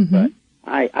episode, but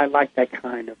I like that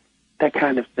kind of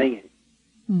singing.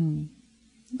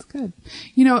 That's good.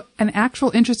 An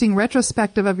actual interesting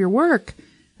retrospective of your work,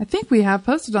 I think we have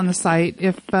posted on the site.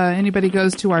 If anybody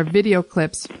goes to our video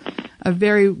clips, a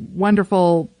very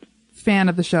wonderful fan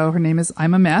of the show, her name is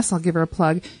I'm a Mess, I'll give her a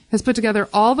plug, has put together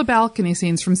all the balcony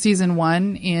scenes from season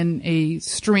 1 in a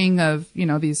string of,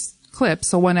 these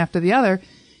clips, so one after the other.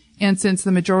 And since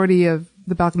the majority of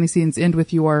the balcony scenes end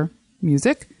with your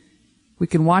music, we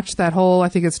can watch that whole, I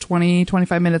think it's 20,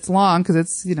 25 minutes long, because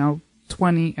it's,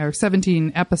 20 or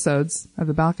 17 episodes of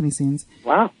the balcony scenes.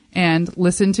 Wow. And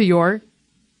listen to your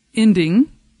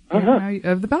ending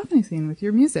of the balcony scene with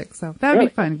your music. So that would be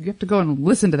fun. You have to go and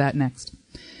listen to that next.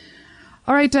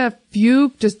 All right, a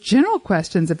few just general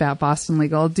questions about Boston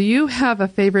Legal. Do you have a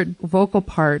favorite vocal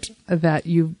part that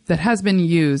has been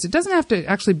used? It doesn't have to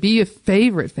actually be a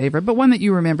favorite, but one that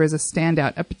you remember as a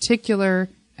standout, a particular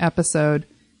episode,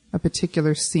 a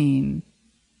particular scene.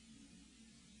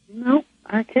 No,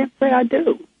 I can't say I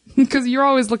do. Because you're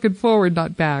always looking forward,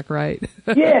 not back, right?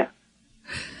 Yeah.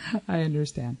 I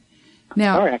understand.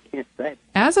 Now, sorry, I can't say.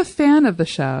 As a fan of the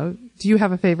show, do you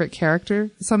have a favorite character?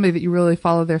 Somebody that you really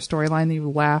follow their storyline, that you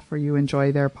laugh or you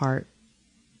enjoy their part?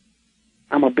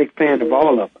 I'm a big fan of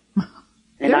all of them.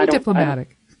 And Very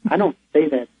diplomatic. I don't say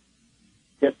that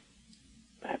just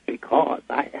because.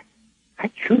 I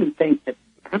truly think that,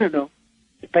 I don't know,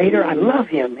 Spader, I love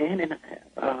him, man. And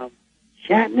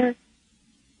Shatner,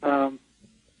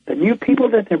 the new people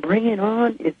that they're bringing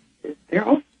on, they're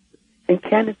all, and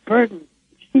Candice Bergen,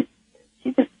 she's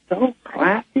just so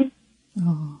classy.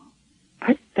 Oh.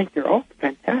 I think they're all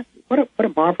fantastic. What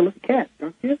a marvelous cast,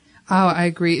 don't you? Oh, I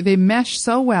agree. They mesh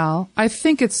so well. I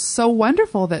think it's so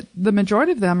wonderful that the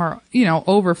majority of them are,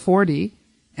 over 40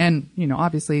 and,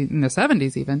 obviously in their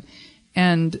 70s even.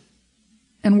 And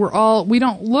we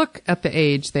don't look at the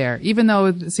age there, even though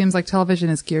it seems like television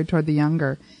is geared toward the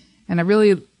younger. And I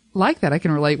really like that. I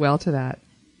can relate well to that.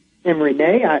 And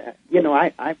Renee,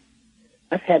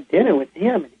 I've had dinner with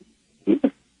him, and he's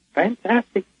a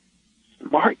fantastic,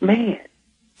 smart man.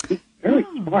 He's very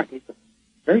smart. He's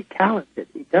very talented.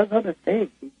 He does other things.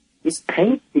 He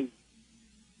paints. He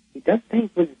does things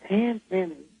with his hands,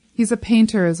 man. He's a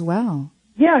painter as well.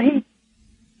 Yeah, he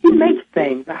makes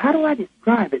things. How do I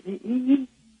describe it? He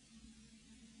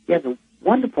has a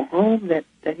wonderful home that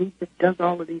he just does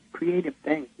all of these creative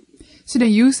things. So now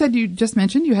you said you just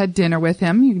mentioned you had dinner with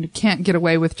him. You can't get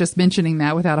away with just mentioning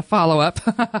that without a follow-up.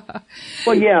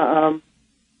 Well, yeah,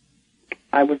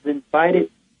 I was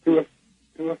invited to a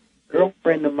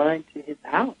girlfriend of mine to his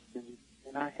house, and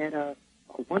I had a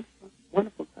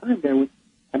wonderful time there.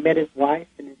 I met his wife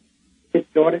and his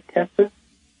daughter, Tessa,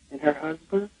 and her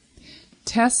husband.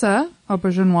 Tessa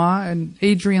Aubergenois and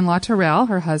Adrian Latourelle,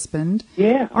 her husband,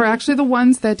 are actually the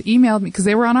ones that emailed me, because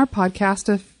they were on our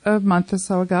podcast a month or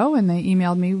so ago, and they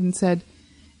emailed me and said,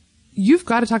 you've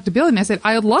got to talk to Billy. And I said,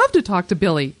 I'd love to talk to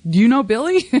Billy. Do you know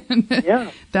Billy?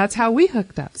 Yeah. That's how we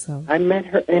hooked up. So I met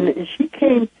her, and she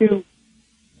came to,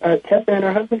 Tessa and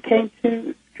her husband came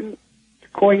to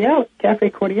Cordial, Cafe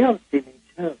Cordial this evening,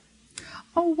 too.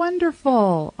 Oh,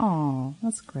 wonderful. Oh,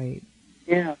 that's great.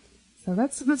 Yeah. So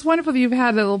that's wonderful that you've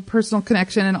had a little personal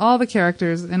connection and all the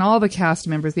characters and all the cast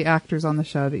members, the actors on the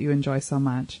show that you enjoy so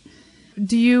much.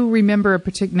 Do you remember a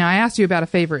particular... Now, I asked you about a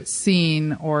favorite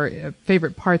scene or a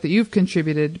favorite part that you've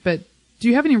contributed, but do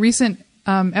you have any recent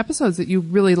episodes that you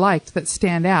really liked that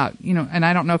stand out? You know, and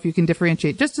I don't know if you can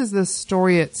differentiate, just as the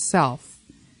story itself.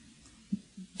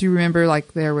 Do you remember,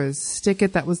 like, there was Stick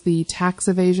It, that was the tax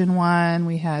evasion one.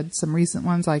 We had some recent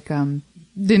ones like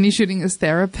Denny shooting his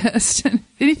therapist.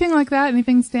 Anything like that?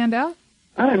 Anything stand out?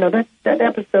 I don't know. That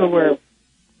episode where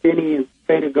Denny and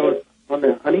Feta go on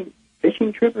the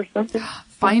fishing trip or something?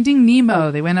 Finding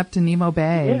Nemo. They went up to Nemo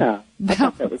Bay. Yeah. I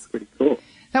thought that was pretty cool.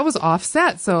 That was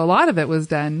offset, so a lot of it was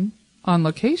done on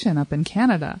location up in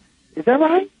Canada. Is that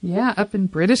right? Yeah, up in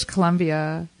British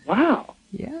Columbia. Wow.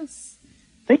 Yes.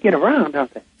 They get around,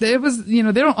 don't they? It was, you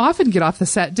know, they don't often get off the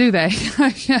set, do they?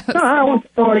 I guess. No, I always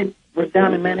thought it was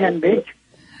down in Manhattan Beach.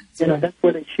 You know, that's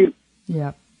where they shoot.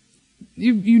 Yeah.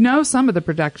 You know some of the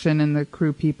production and the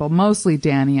crew people, mostly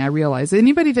Danny, I realize.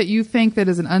 Anybody that you think that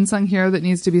is an unsung hero that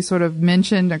needs to be sort of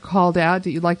mentioned or called out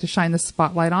that you'd like to shine the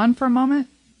spotlight on for a moment?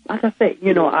 Like I say,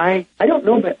 you know, I don't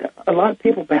know but a lot of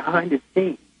people behind the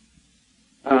scenes,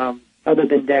 other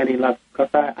than Danny Love, because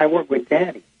I work with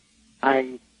Danny.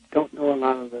 I don't know a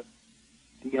lot of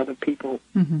the other people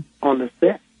on the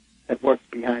set that works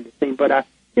behind the scenes. But,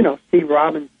 Steve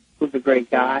Robbins, who's a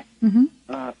great guy,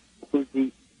 who's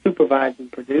the supervising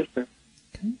producer,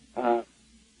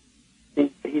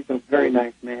 he's a very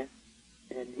nice man,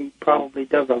 and he probably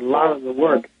does a lot of the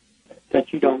work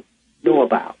that you don't know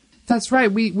about. That's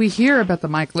right. We hear about the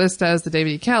Mike Listas, the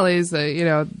David E. Kellys,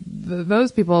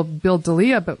 those people, Bill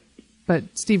D'Elia, but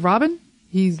Steve Robin,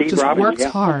 he just works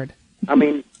hard. I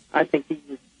mean, I think he's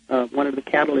one of the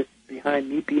catalysts behind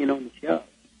me being on the show.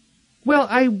 Well,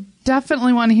 I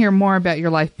definitely want to hear more about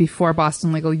your life before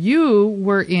Boston Legal. You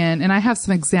were in, and I have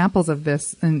some examples of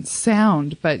this in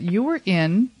sound, but you were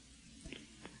in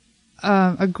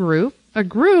a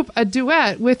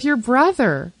duet with your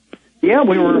brother. Yeah,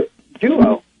 we were a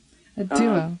duo. A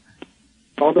duo.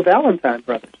 Called the Valentine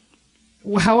Brothers.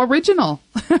 How original.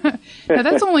 Now,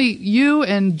 that's only you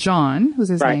and John, who's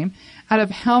his name. Out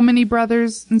of how many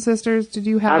brothers and sisters did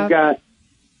you have? I've got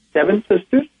 7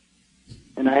 sisters,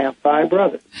 and I have 5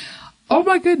 brothers. Oh,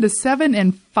 my goodness. 7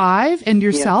 and 5? And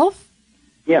yourself?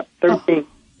 Yeah, 13. Oh,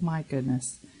 my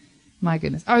goodness. My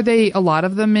goodness. Are they, a lot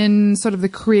of them in sort of the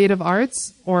creative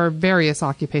arts or various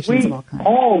occupations of all kinds? We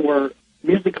all were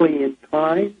musically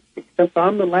inclined, except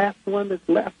I'm the last one that's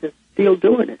left that's still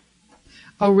doing it.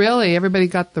 Oh, really? Everybody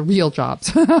got the real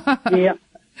jobs. Yeah.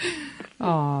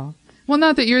 Oh. Well,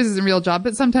 not that yours is a real job,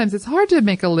 but sometimes it's hard to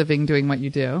make a living doing what you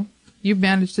do. You've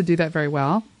managed to do that very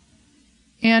well.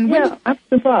 And I've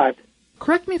survived.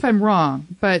 Correct me if I'm wrong,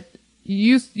 but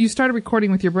you started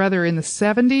recording with your brother in the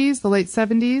 70s, the late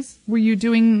 70s. Were you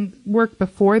doing work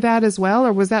before that as well,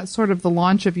 or was that sort of the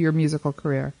launch of your musical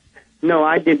career? No,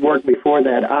 I did work before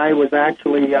that. I was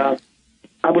actually, I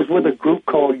was with a group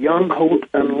called Young Holt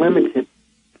Unlimited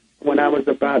when I was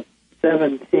about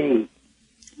 17.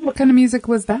 What kind of music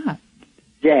was that?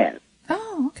 Jazz.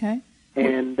 Oh, okay.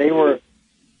 And they were,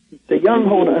 the Young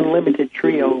Holt Unlimited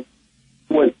trio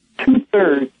was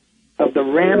 2/3 of the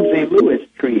Ramsey Lewis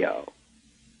trio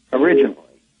originally.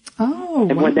 Oh,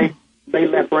 and when they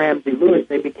left Ramsey Lewis,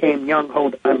 they became Young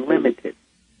Holt Unlimited.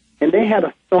 And they had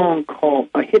a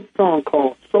hit song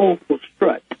called Soulful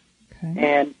Strut. Okay.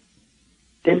 And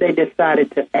then they decided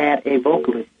to add a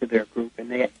vocalist to their group, and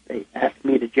they asked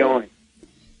me to join.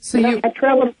 So I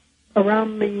traveled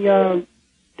around the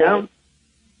down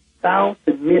south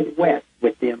and Midwest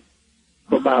with them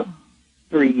for about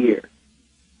 3 years.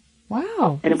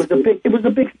 Wow! And it was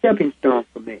a big stepping stone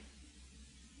for me.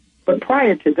 But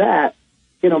prior to that,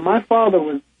 my father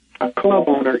was a club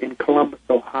owner in Columbus,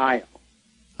 Ohio.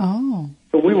 Oh.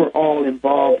 So we were all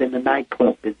involved in the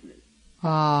nightclub business.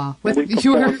 We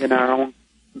performed in our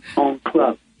own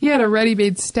club. He had a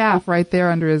ready-made staff right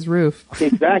there under his roof.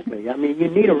 Exactly. I mean, you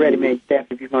need a ready-made staff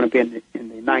if you're going to be in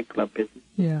the nightclub business.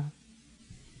 Yeah.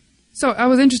 So I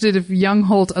was interested if Young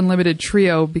Holt Unlimited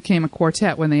Trio became a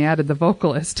quartet when they added the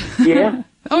vocalist. Yeah.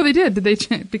 Oh, they did. Did they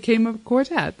became a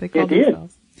quartet? They called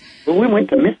themselves. Well, we went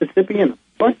to Mississippi and a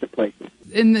bunch of places.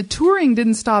 And the touring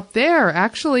didn't stop there.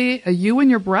 Actually, you and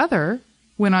your brother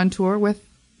went on tour with.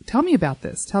 Tell me about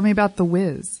this. Tell me about The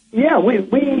Wiz. Yeah, we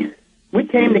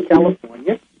came to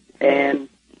California, and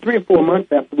 3 or 4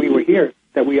 months after we were here,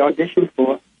 that we auditioned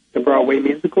for the Broadway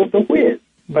musical The Wiz.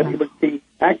 But it was the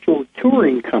actual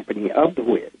touring company of The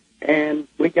Wiz, and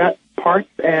we got parts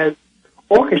as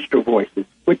orchestra voices,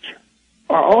 which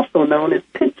are also known as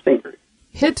pit singers.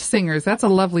 Hit singers. That's a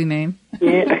lovely name.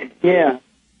 Yeah.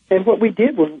 And what we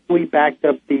did was we backed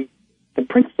up the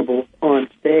principals on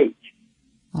stage.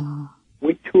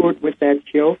 We toured with that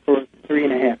show for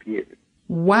 3.5 years.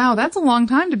 Wow, that's a long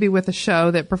time to be with a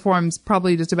show that performs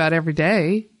probably just about every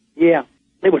day. Yeah,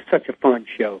 it was such a fun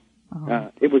show.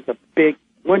 It was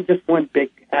one big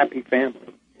happy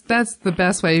family. That's the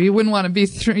best way. You wouldn't want to be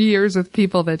 3 years with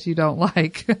people that you don't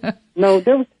like. No,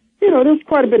 there was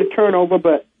quite a bit of turnover,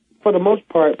 but for the most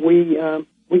part, we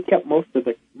kept most of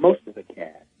the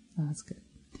cast. That's good.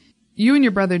 You and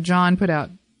your brother John put out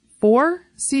 4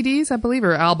 CDs, I believe,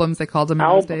 or albums they called them in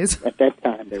those days. At that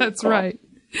time, That's right.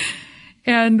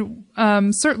 And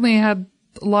certainly had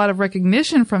a lot of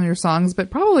recognition from your songs, but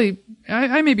probably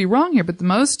I may be wrong here, but the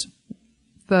most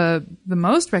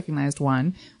recognized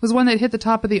one was one that hit the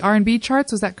top of the R&B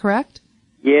charts. Was that correct?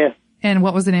 Yes. And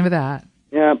what was the name of that?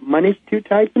 Money's Too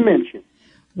Tight to Mention.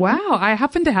 Wow, I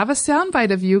happen to have a soundbite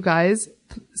of you guys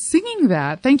singing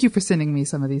that. Thank you for sending me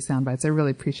some of these soundbites. I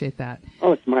really appreciate that.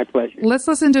 Oh, it's my pleasure. Let's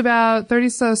listen to about 30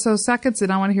 so seconds, and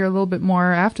I want to hear a little bit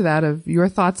more after that of your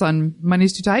thoughts on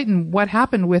Money's Too Tight and what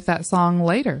happened with that song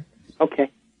later. Okay.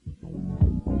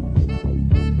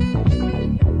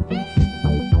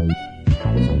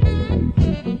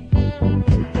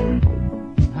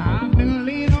 I've been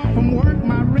laid off from work,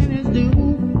 my rent is due.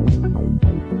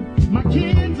 My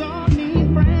kids all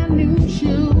need brand new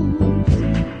shoes.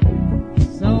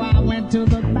 So I went to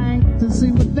the bank to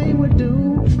see what they would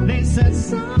do. They said,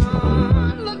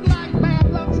 son, look like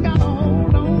bad luck's got a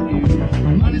hold on you.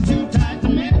 Money's too tight to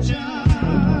mention.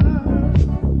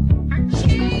 I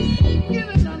can't get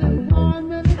an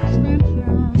unemployment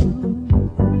extension.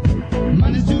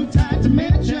 Money's too tight to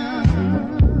mention.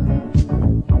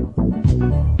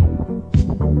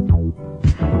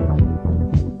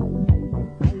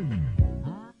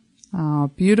 Oh,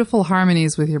 beautiful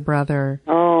harmonies with your brother.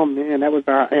 Oh, man, that was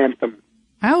our anthem.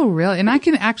 Oh, really? And I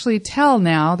can actually tell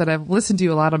now that I've listened to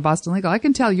you a lot on Boston Legal. I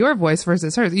can tell your voice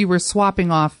versus hers. You were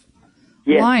swapping off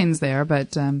lines there,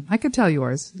 but I could tell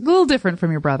yours. A little different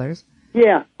from your brother's.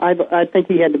 Yeah, I think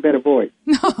he had the better voice.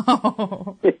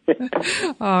 No.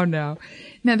 Oh, no.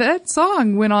 Now, that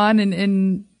song went on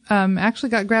and actually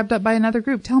got grabbed up by another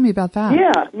group. Tell me about that.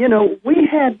 Yeah, we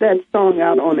had that song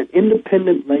out on an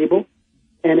independent label,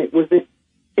 and it was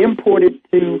imported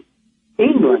to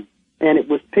England, and it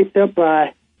was picked up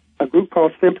by a group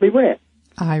called Simply Red.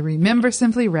 I remember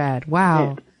Simply Red.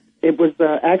 Wow. It was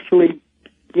actually,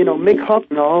 Mick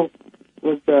Hucknall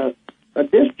was a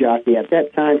disc jockey at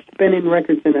that time, spinning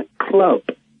records in a club,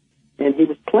 and he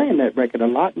was playing that record a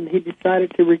lot, and he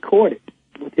decided to record it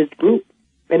with his group,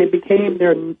 and it became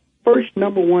their first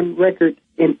 #1 record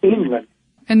in England.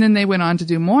 And then they went on to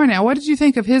do more. Now, what did you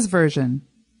think of his version?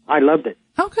 I loved it.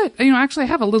 Oh, good. Actually, I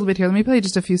have a little bit here. Let me play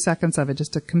just a few seconds of it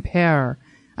just to compare.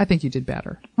 I think you did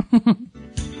better. I've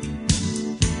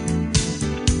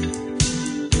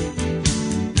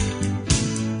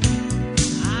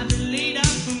been laid out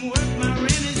from work, my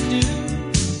rent is due.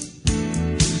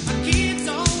 My kids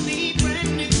all need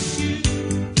brand new shoes.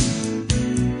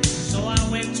 So I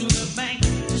went to the bank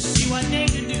to see what they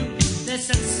could do. They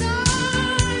said, son,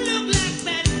 look like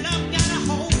bad luck got a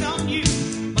hold on you.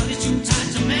 But it's too tight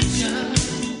to mention.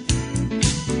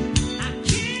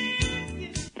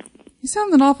 He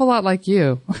sounds an awful lot like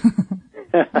you.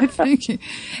 I think.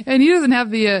 And he doesn't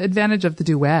have the advantage of the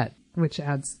duet, which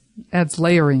adds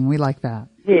layering. We like that.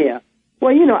 Yeah.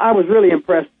 Well, I was really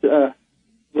impressed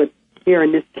with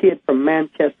hearing this kid from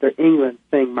Manchester, England,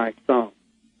 sing my song.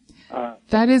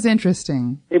 That is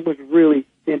interesting. It was really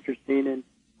interesting, and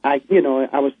I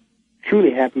was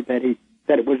truly happy that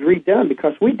it was redone,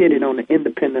 because we did it on an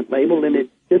independent label, and it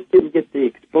just didn't get the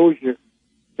exposure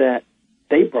that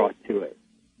they brought to it.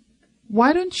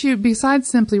 Why don't you, besides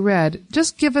Simply Red,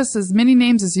 just give us as many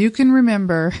names as you can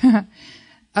remember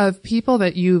of people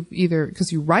that you've either,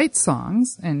 because you write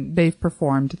songs and they've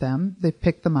performed them, they've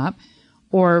picked them up,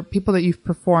 or people that you've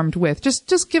performed with.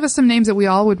 Just give us some names that we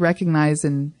all would recognize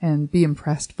and be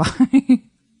impressed by.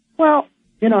 Well,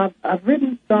 I've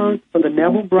written songs for the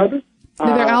Neville Brothers.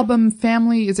 Their album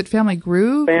Family, is it Family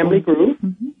Groove? Family Groove.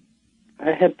 Mm-hmm.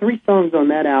 I had 3 songs on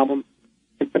that album,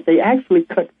 but they actually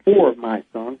cut 4 of my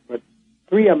songs, but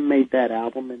 3 of them made that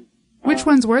album. And which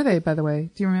ones were they, by the way?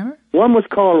 Do you remember? One was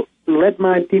called Let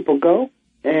My People Go,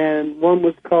 and one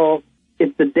was called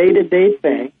It's a Day-to-Day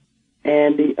Thing,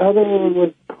 and the other one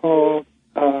was called,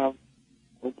 oh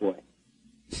boy.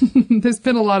 There's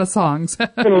been a lot of songs. Been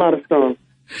a lot of songs.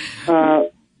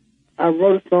 I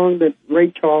wrote a song that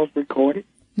Ray Charles recorded.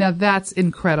 Now that's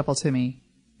incredible to me.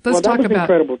 Let's talk about. That was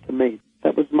incredible to me.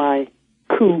 That was my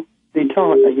coup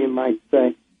d'etat, you might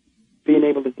say. Being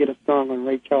able to get a song on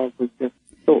Ray Charles was just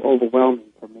so overwhelming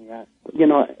for me.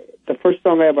 The first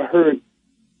song I ever heard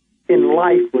in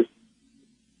life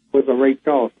was a Ray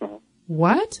Charles song.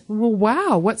 What? Well,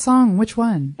 wow. What song? Which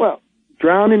one? Well,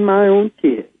 Drowning My Own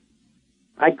Tears.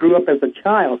 I grew up as a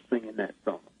child singing that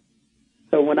song.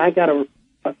 So when I got a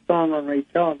song on Ray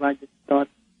Charles, I just thought,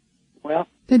 well,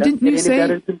 Didn't you say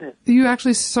better than this. you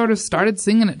actually sort of started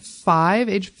singing at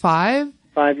age 5?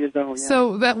 5 years old, yeah.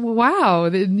 So wow,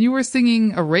 you were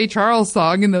singing a Ray Charles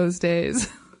song in those days.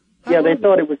 Yeah, they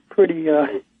thought it was pretty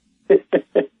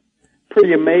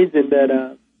pretty amazing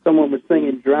that someone was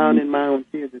singing Drowning My Own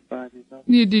Tears at 5 years old.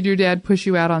 Did your dad push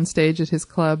you out on stage at his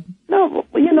club? No,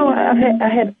 I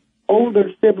had older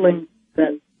siblings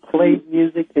that played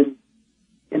music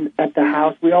at the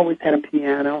house. We always had a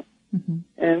piano,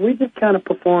 and we just kind of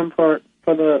performed for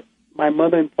my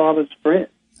mother and father's friends.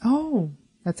 Oh,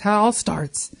 that's how it all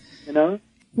starts. You know?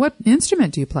 What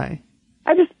instrument do you play?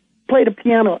 I just played the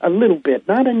piano a little bit,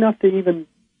 not enough to even,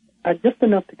 just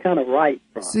enough to kind of write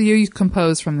from. So you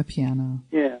compose from the piano.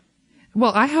 Yeah.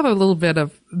 Well, I have a little bit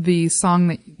of the song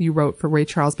that you wrote for Ray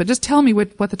Charles, but just tell me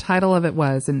what the title of it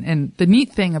was and the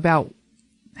neat thing about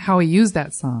how he used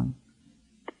that song.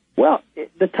 Well,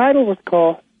 the title was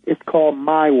called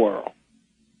My World.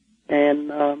 And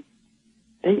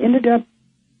they ended up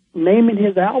naming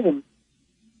his album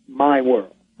My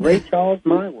World. Ray Charles,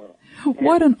 My World.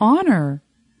 What an honor.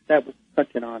 That was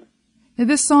such an honor. And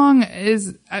this song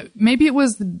is, maybe it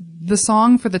was the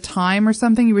song for the time or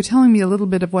something. You were telling me a little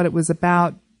bit of what it was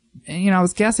about. I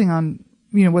was guessing on,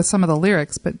 with some of the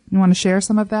lyrics, but you want to share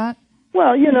some of that?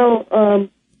 Well,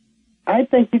 I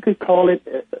think you could call it,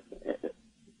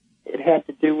 it had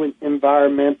to do with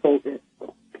environmental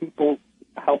people,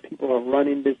 how people are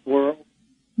running this world,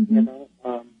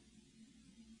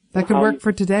 That could work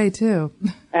for today, too.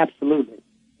 Absolutely.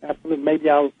 Maybe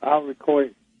I'll record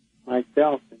it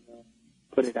myself and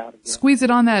put it out again. Squeeze it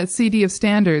on that CD of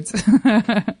standards.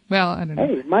 Well, I don't know.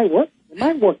 Hey, it might work. It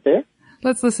might work there.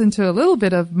 Let's listen to a little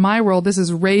bit of My World. This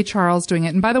is Ray Charles doing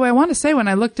it. And by the way, I want to say when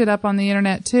I looked it up on the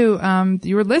internet, too,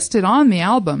 you were listed on the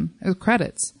album as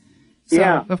credits. So,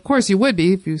 yeah. Of course you would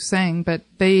be if you sang, but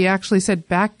they actually said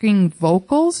backing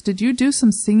vocals. Did you do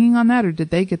some singing on that, or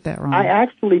did they get that wrong? I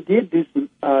actually did do some,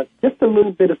 just a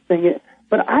little bit of singing,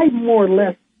 but I more or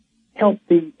less helped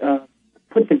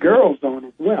put the girls on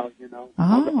as well,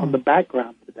 on the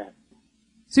background to that.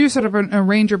 So you're sort of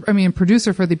a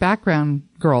producer for the background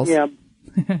girls. Yeah.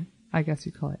 I guess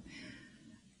you call it.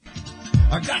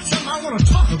 I got something I want to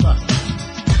talk about.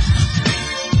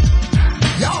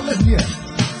 Y'all listen here.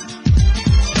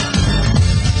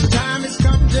 The time has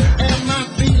come to air my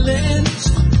feelings.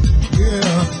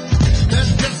 Yeah.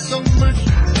 There's just so much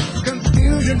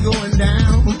confusion going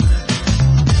down.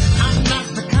 I'm not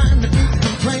the kind to keep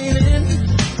complaining.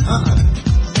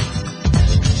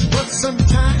 But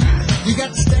sometimes you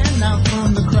got to stand out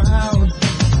from the crowd.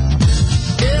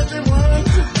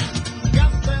 Everyone's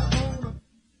got their own.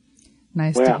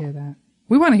 Nice to hear that.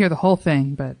 We want to hear the whole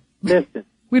thing, but listen,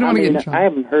 we don't want to get in trouble. I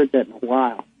haven't heard that in a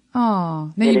while.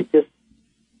 Oh, and it just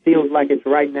feels like it's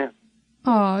right now.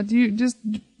 Oh, do you just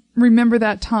remember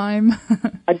that time?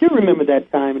 I do remember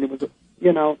that time, and it was,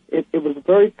 it was a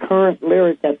very current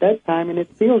lyric at that time, and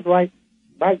it feels right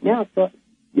now. So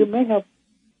you may have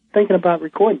thinking about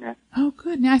recording that. Oh,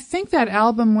 good. Now I think that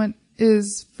album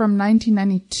is from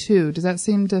 1992. Does that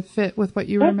seem to fit with what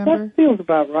you remember? That feels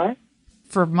about right.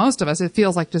 For most of us, it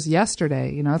feels like just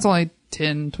yesterday. It's only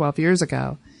 10, 12 years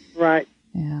ago. Right.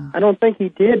 Yeah. I don't think he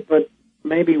did, but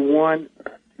maybe 1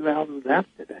 or 2 albums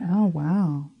after that. Oh,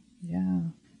 wow. Yeah.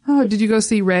 Oh, did you go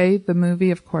see Ray, the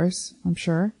movie, of course, I'm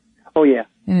sure? Oh, yeah.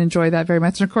 And enjoy that very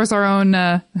much. And, of course, our own,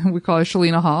 we call her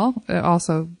Shalina Hall.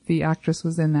 Also, the actress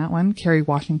was in that one, Kerry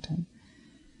Washington.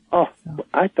 Oh, so.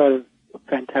 I thought it was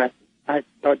fantastic. I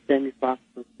thought Jamie Foxx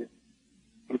was just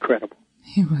incredible.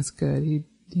 He was good. He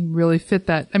really fit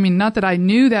that. I mean, not that I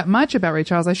knew that much about Ray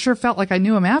Charles. I sure felt like I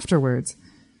knew him afterwards.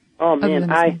 Oh, man,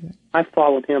 I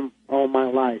followed him all my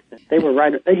life. They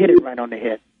hit it right on the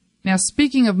head. Now,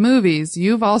 speaking of movies,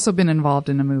 you've also been involved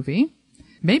in a movie.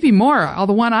 Maybe more.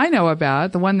 The one I know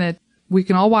about, the one that we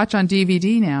can all watch on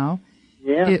DVD now.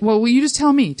 Yeah. Will you just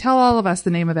tell me? Tell all of us the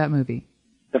name of that movie.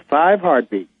 The 5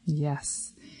 Heartbeats.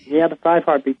 Yes. Yeah, The 5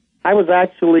 Heartbeats. I was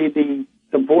actually the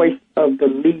voice of the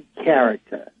lead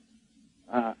character.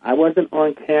 I wasn't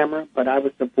on camera, but I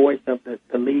was the voice of the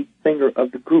lead singer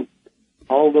of the group.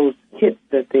 All those hits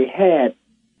that they had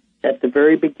at the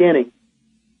very beginning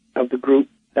of the group,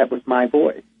 that was my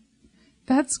voice.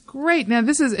 That's great. Now,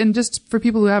 this is, and just for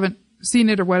people who haven't seen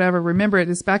it or whatever, remember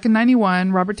it's back in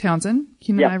 91. Robert Townsend,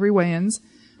 Keenan Ivory Wayans,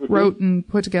 wrote and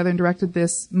put together and directed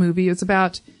this movie. It's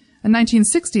about a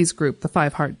 1960s group, the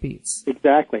Five Heartbeats.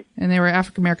 Exactly. And they were an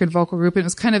African-American vocal group, and it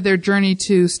was kind of their journey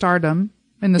to stardom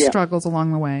and the Yeah. struggles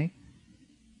along the way.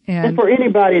 And for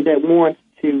anybody that wants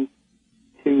to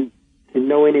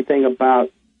know anything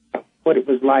about what it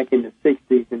was like in the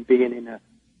 '60s and being in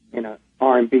a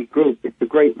R&B group, it's a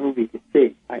great movie to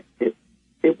see.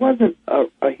 It wasn't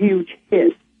a huge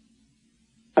hit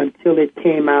until it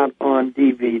came out on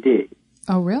DVD.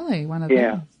 Oh, really? One of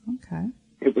Yeah. those. Okay.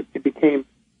 It became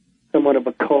somewhat of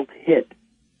a cult hit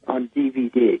on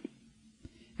DVD.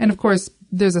 And of course,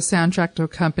 there's a soundtrack to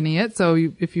accompany it. So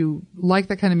if you like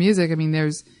that kind of music, I mean,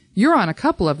 you're on a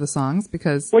couple of the songs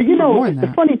because Well, you know, more than the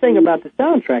that. funny thing about the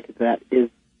soundtrack of that is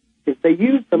they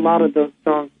used a lot of those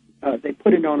songs. They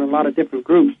put it on a lot of different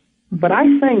groups, but I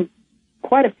sang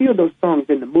quite a few of those songs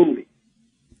in the movie,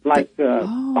 like "A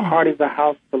Heart Is a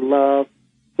House for Love,"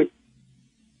 which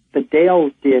the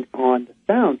Dales did on the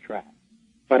soundtrack.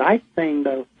 But I sang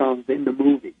those songs in the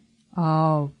movie.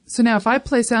 Oh, so now if I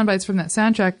play sound bites from that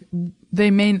soundtrack,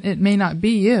 it may not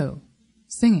be you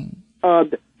singing.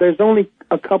 There's only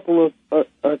a couple of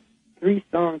 3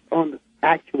 songs on the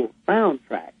actual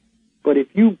soundtrack, but if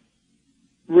you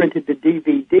rented the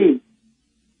DVD,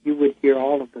 you would hear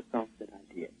all of the songs that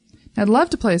I did. I'd love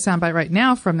to play a soundbite right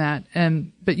now from that,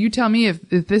 but you tell me if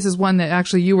this is one that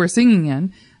actually you were singing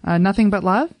in. Nothing But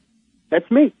Love? That's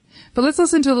me. But let's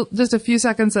listen to just a few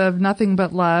seconds of Nothing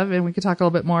But Love, and we could talk a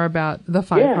little bit more about the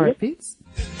Five Heartbeats.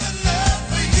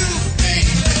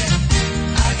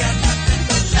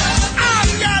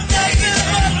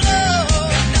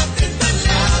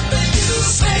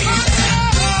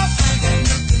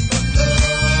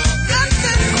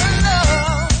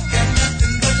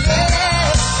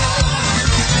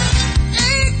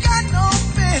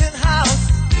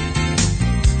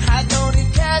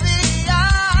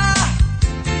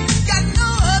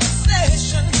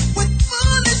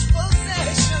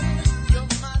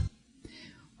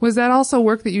 Was that also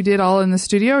work that you did all in the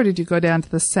studio, or did you go down to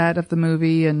the set of the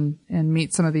movie and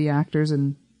meet some of the actors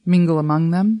and mingle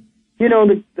among them? You know,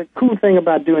 the cool thing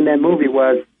about doing that movie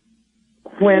was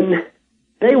when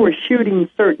they were shooting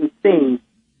certain scenes,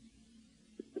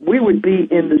 we would be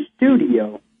in the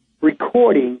studio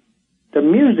recording the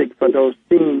music for those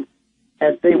scenes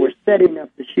as they were setting up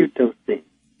to shoot those scenes.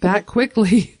 That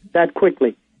quickly? That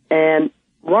quickly. And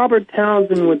Robert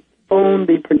Townsend would phone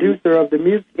the producer of the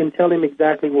music and tell him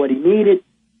exactly what he needed.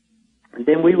 And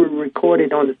then we would record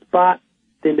it on the spot.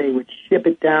 Then they would ship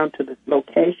it down to the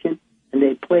location, and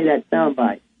they'd play that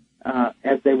soundbite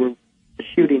as they were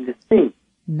shooting the scene.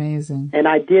 Amazing. And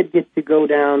I did get to go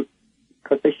down,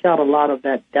 because they shot a lot of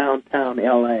that downtown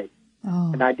L.A.,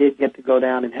 and I did get to go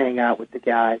down and hang out with the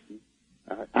guys.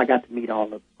 And, I got to meet all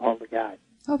the guys.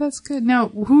 Oh, that's good. Now,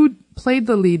 who played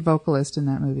the lead vocalist in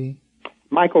that movie?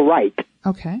 Michael Wright.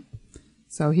 Okay.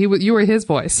 So you were his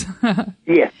voice.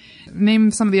 Yes.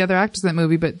 Name some of the other actors in that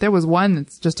movie, but there was one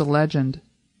that's just a legend.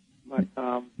 But,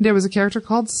 there was a character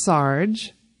called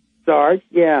Sarge. Sarge,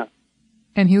 yeah.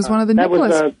 And he was one of the that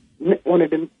Nicholas. Was one of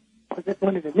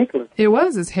the Nicholas? It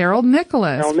was. It's Harold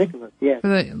Nicholas. Harold Nicholas, yes.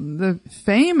 The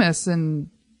famous, and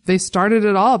they started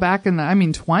it all back in the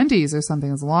 20s or something.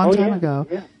 It was a long time ago.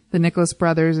 Yeah. The Nicholas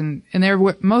brothers, and they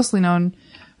were mostly known,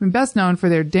 best known for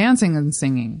their dancing and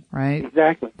singing, right?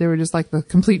 Exactly. They were just like the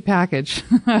complete package.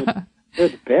 They're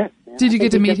the best. Man. Did you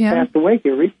get to meet him? Passed away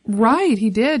here recently. Right, he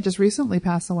did just recently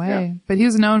pass away. Yeah. But he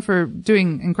was known for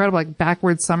doing incredible like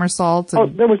backward somersaults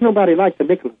and there was nobody like the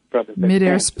Nicholas brothers.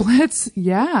 midair splits.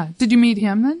 Yeah. Did you meet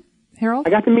him then, Harold? I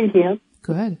got to meet him.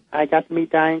 Good. I got to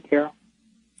meet Diane Carroll.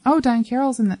 Oh, Diane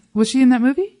Carroll's in that. Was she in that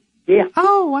movie? Yeah.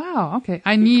 Oh, wow. Okay.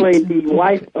 She played the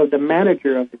wife of the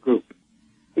manager of the group.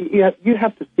 You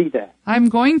have to see that. I'm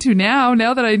going to now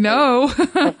that I know.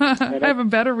 I have a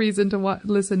better reason to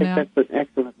listen now. That's an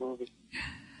excellent movie.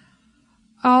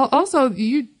 Also,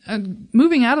 you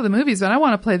moving out of the movies, but I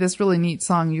want to play this really neat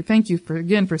song. Thank you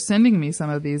for sending me some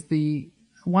of these. The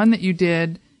one that you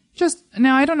did just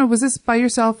now, I don't know, was this by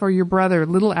yourself or your brother,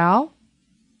 Little Al?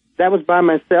 That was by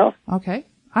myself. Okay.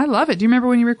 I love it. Do you remember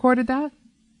when you recorded that?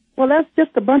 Well, that's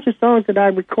just a bunch of songs that I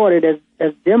recorded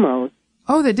as demos.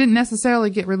 Oh, that didn't necessarily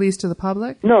get released to the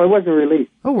public? No, it wasn't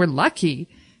released. Oh, we're lucky.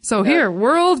 So here,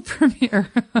 world premiere.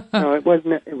 No, it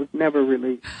wasn't. It was never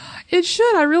released. It should.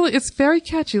 It's very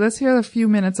catchy. Let's hear a few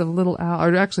minutes of Little Al,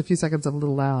 or actually a few seconds of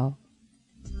Little Al.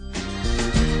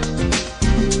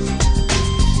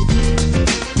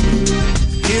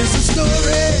 Here's a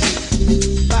story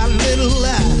about Little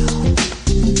Al.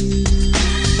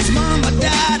 His mama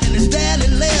died and his daddy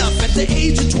left at the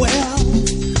age of 12.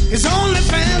 His only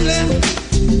family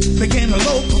became a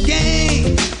local gang,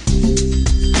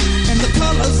 and the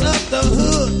colors of the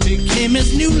hood became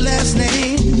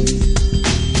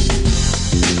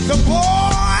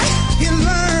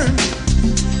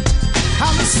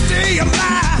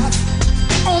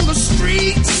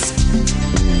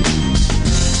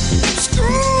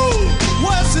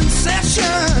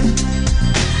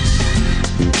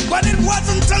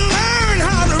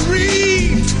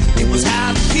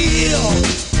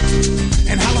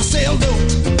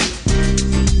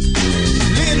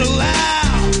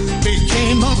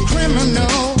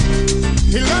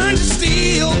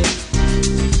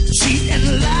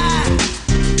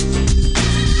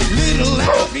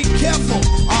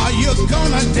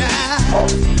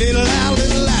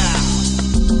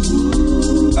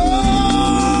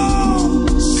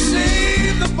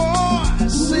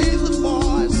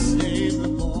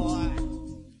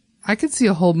I could see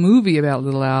a whole movie about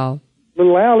Little Al.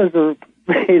 Little Al is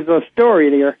a story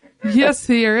there. Yes,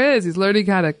 there is. He's learning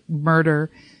how to murder,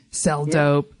 sell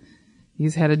dope.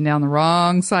 He's headed down the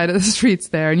wrong side of the streets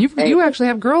there. And you actually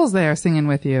have girls there singing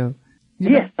with you.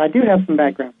 Yes, I do have some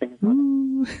background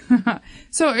singers.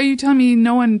 So are you telling me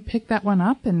no one picked that one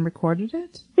up and recorded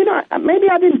it? You know, maybe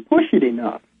I didn't push it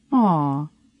enough. Aw.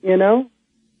 You know?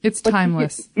 It's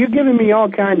timeless. You're giving me all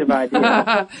kinds of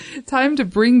ideas. Time to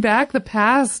bring back the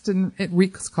past, and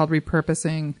it's called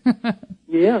repurposing.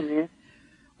 Yeah, man.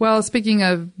 Well, speaking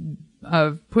of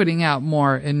putting out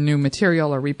more in new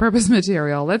material or repurposed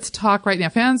material, let's talk right now.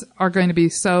 Fans are going to be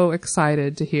so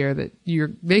excited to hear that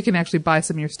they can actually buy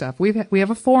some of your stuff. We have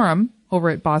a forum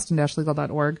over at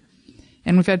boston-legal.org,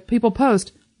 and we've had people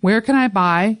post, where can I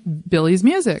buy Billy's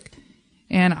music?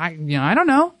 And I don't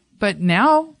know, but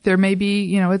now there may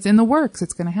be, it's in the works.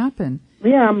 It's going to happen.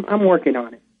 Yeah, I'm working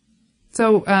on it.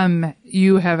 So,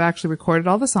 you have actually recorded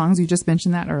all the songs. You just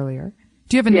mentioned that earlier.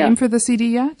 Do you have a name for the CD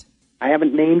yet? I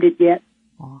haven't named it yet,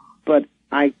 but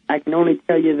I can only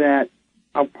tell you that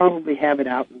I'll probably have it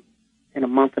out in a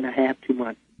month and a half, 2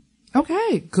 months.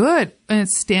 Okay, good. And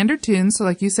it's standard tunes, so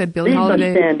like you said, Billie These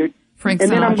Holiday, are standard. Frank Sinatra.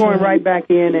 And then I'm going right back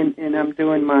in and I'm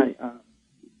doing my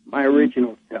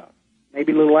original stuff.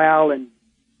 Maybe Little Al and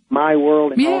My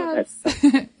World and all of that stuff.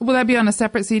 Will that be on a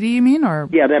separate CD, you mean? Or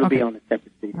yeah, that'll be on a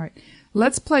separate CD. All right.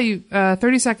 Let's play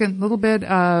 30-second little bit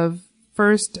of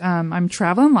first, I'm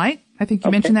Traveling Light. I think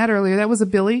you mentioned that earlier. That was a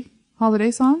Billie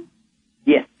Holiday song?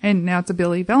 Yes. And now it's a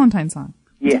Billie Valentine song.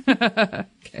 Yeah.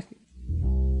 Okay.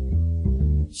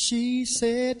 She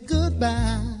said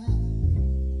goodbye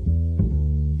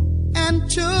and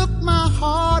took my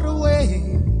heart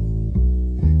away.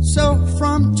 So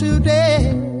from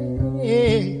today,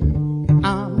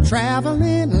 I'm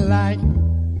traveling light.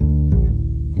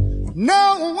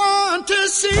 No one to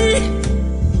see.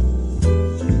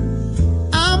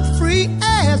 I'm free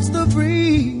as the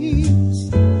breeze.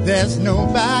 There's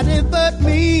nobody but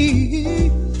me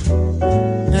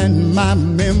and my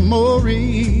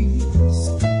memories.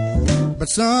 But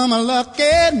some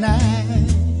lucky night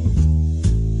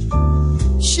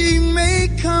she may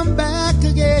come back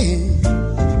again.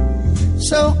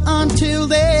 So until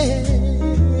then,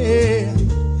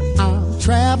 I'm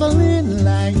traveling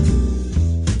light.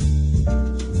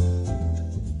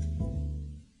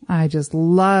 I just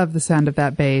love the sound of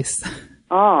that bass.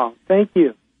 Oh, thank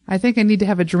you. I think I need to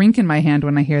have a drink in my hand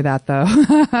when I hear that, though.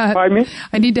 Pardon me?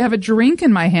 I need to have a drink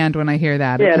in my hand when I hear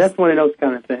that. Yeah, that's one of those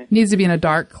kind of things. Needs to be in a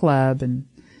dark club, and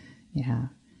yeah.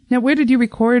 Now, where did you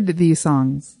record these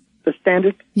songs? The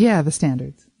standards? Yeah, the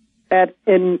standards.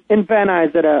 In Van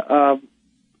Nuys at a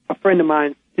friend of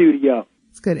mine's studio.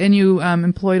 It's good. And you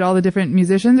employed all the different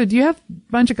musicians? Or do you have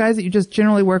a bunch of guys that you just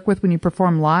generally work with when you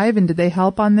perform live? And did they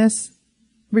help on this,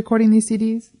 recording these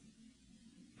CDs?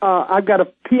 I've got a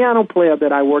piano player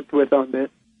that I worked with on this,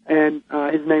 and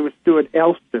his name is Stuart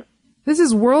Elster. This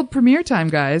is world premiere time,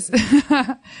 guys.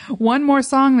 One more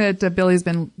song that Billie's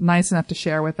been nice enough to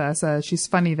share with us. She's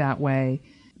Funny That Way.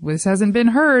 This hasn't been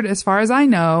heard, as far as I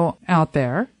know, out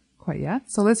there quite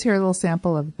yet. So let's hear a little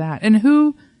sample of that. And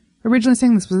who originally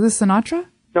sang this? Was this Sinatra?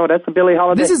 No, that's a Billie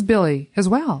Holiday. This is Billie as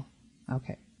well.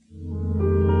 Okay.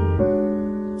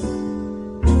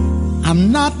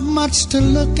 I'm not much to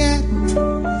look at.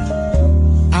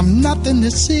 I'm nothing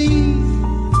to see.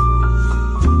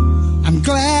 I'm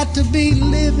glad to be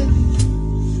living,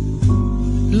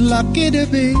 lucky to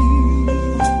be.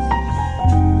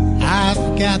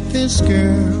 I've got this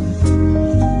girl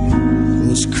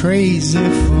who's crazy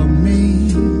for me.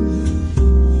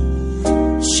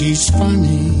 She's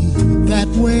funny that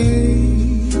way.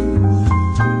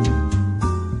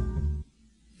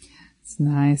 It's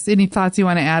nice. Any thoughts you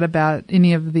want to add about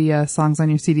any of the songs on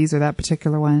your CDs or that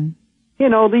particular one? You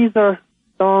know, these are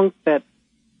songs that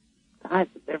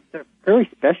they're very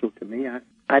special to me.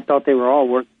 I thought they were all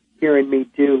worth hearing me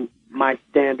do my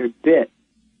standard bit.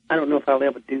 I don't know if I'll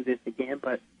ever do this again,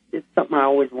 but it's something I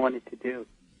always wanted to do.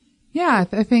 Yeah,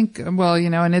 I think, well,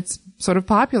 and it's sort of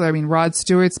popular. I mean, Rod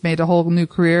Stewart's made a whole new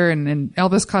career, and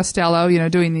Elvis Costello,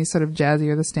 doing these sort of jazzy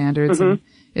or the standards. Mm-hmm. And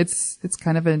it's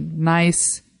kind of a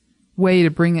nice way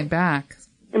to bring it back.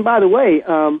 And by the way,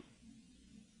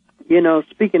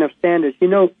 speaking of standards, I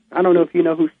don't know if you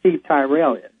know who Steve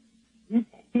Tyrell is.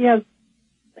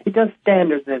 He does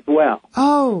standards as well.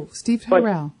 Oh, Steve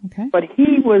Tyrell. Okay. But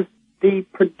he was the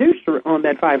producer on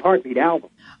that Five Heartbeat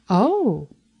album. Oh.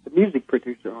 The music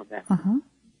producer on that. Uh-huh.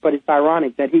 But it's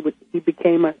ironic that he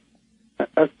became a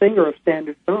singer of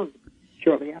standard songs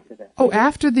shortly after that. Oh,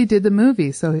 after they did the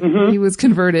movie, so he was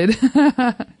converted.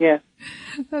 Yeah.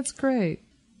 That's great.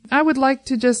 I would like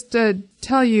to just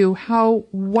tell you how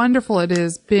wonderful it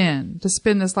has been to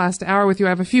spend this last hour with you. I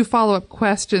have a few follow-up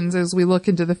questions as we look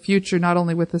into the future, not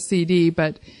only with the CD,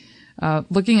 but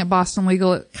looking at Boston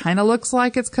Legal, it kind of looks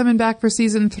like it's coming back for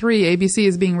season 3. ABC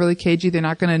is being really cagey. They're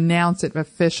not going to announce it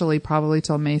officially probably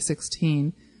till May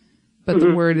 16. But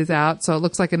the word is out, so it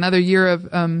looks like another year of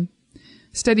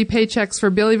steady paychecks for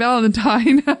Billy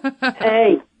Valentine.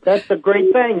 Hey, that's a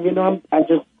great thing. You know, I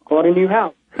just bought a new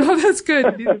house. Oh, that's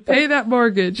good. You pay that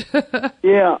mortgage.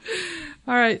 Yeah.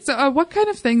 All right. So what kind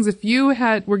of things, if you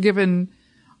were given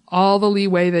all the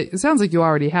leeway that it sounds like you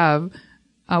already have,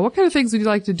 what kind of things would you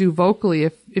like to do vocally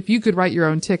if you could write your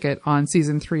own ticket on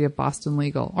season 3 of Boston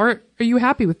Legal? Or are you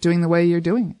happy with doing the way you're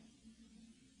doing it?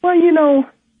 Well, you know,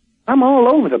 I'm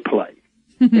all over the place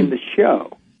in the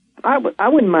show. I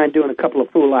wouldn't mind doing a couple of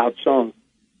full-out songs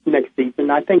next season.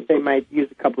 I think they might use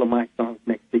a couple of my songs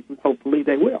next season. Hopefully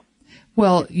they will.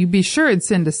 Well, you be sure and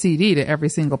send a CD to every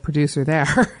single producer there.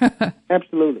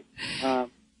 Absolutely.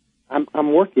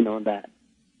 I'm working on that.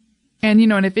 And, you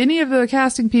know, and if any of the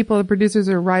casting people, the producers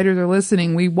or writers are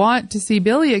listening, we want to see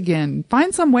Billy again.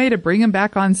 Find some way to bring him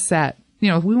back on set. You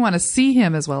know, we want to see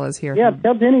him as well as hear him.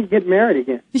 Tell Denny to get married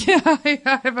again. Yeah, I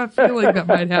have a feeling that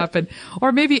might happen.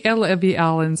 Or maybe Evie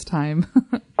Allen's time.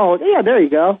 Oh, yeah, there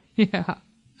you go. Yeah.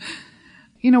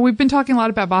 You know, we've been talking a lot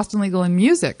about Boston Legal and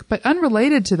music, but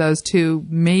unrelated to those two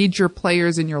major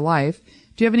players in your life,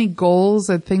 do you have any goals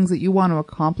or things that you want to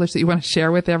accomplish that you want to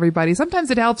share with everybody?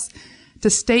 Sometimes it helps to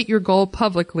state your goal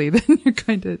publicly, then you're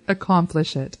going to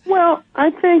accomplish it. Well, I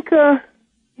think,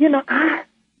 you know,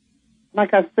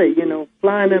 like I say, you know,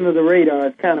 flying under the radar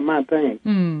is kind of my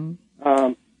thing.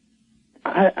 I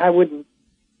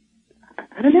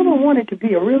never wanted to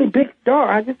be a really big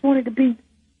star. I just wanted to be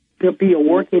a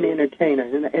working entertainer,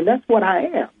 and that's what I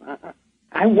am.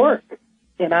 I work,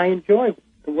 and I enjoy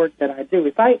the work that I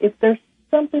do. If there's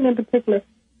something in particular,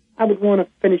 I would want to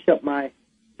finish up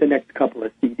the next couple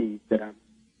of CDs that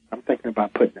I'm thinking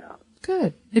about putting out.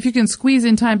 Good. If you can squeeze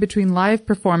in time between live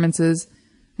performances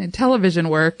and television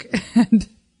work and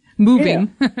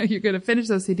moving, you're going to finish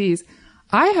those CDs.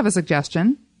 I have a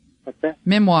suggestion. What's that?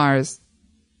 Memoirs.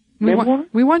 We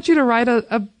want you to write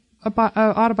a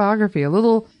autobiography, a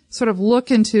little sort of look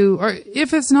into, or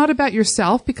if it's not about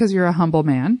yourself because you're a humble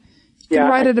man, you can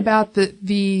write it about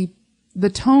the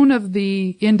tone of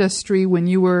the industry when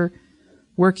you were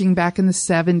working back in the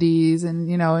 70s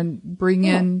and, you know, and bring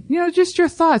in, you know, just your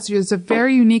thoughts. It's a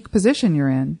very unique position you're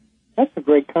in. That's a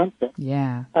great concept.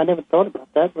 Yeah. I never thought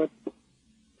about that, but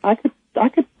I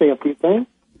could say a few things.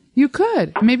 You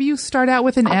could. Maybe you start out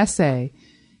with an essay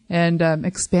and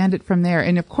expand it from there.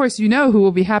 And, of course, you know who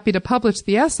will be happy to publish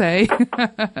the essay.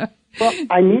 Well,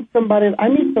 I need somebody. I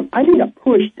need a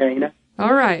push, Dana.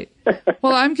 All right.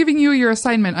 Well, I'm giving you your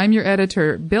assignment. I'm your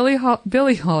editor. Billy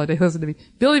Holiday, listen to me.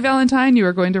 Billy Valentine, you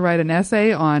are going to write an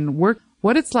essay on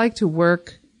what it's like to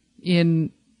work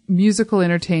in musical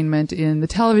entertainment in the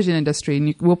television industry.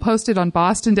 And we'll post it on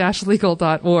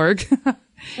boston-legal.org.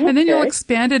 And then you'll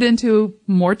expand it into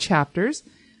more chapters,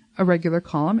 a regular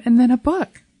column, and then a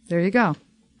book. There you go.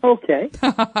 Okay.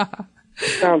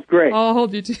 Sounds great. I'll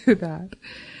hold you to that.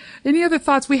 Any other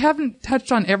thoughts? We haven't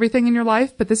touched on everything in your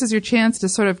life, but this is your chance to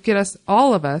sort of get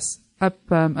all of us, up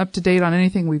to date on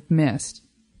anything we've missed.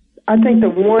 I think the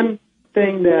one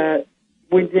thing that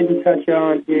we didn't touch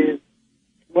on is,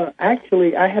 well,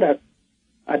 actually, I had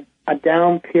a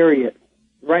down period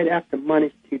right after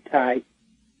Money's Too Tight,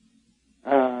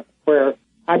 where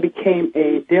I became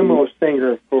a demo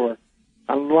singer for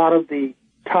a lot of the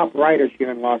top writers here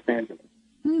in Los Angeles.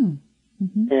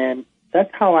 Mm-hmm. And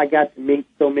that's how I got to meet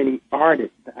so many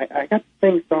artists. I got to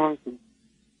sing songs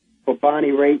for Bonnie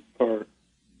Raitt, for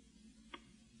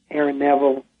Aaron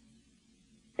Neville,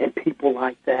 and people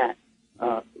like that.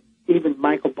 Even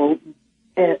Michael Bolton.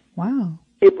 And wow.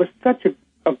 It was such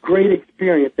a great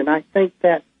experience, and I think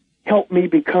that helped me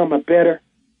become a better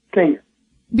singer.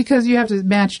 Because you have to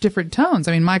match different tones.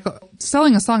 I mean,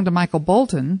 selling a song to Michael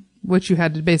Bolton, which you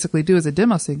had to basically do as a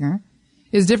demo singer,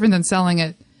 is different than selling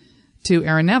it to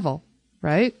Aaron Neville,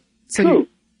 right? So True.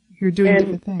 You're doing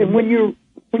different things. And when you're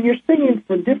singing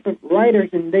for different writers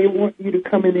and they want you to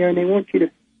come in there and they want you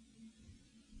to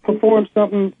perform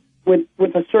something with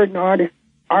a certain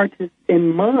artist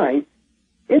in mind,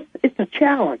 it's a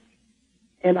challenge.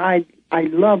 And I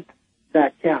loved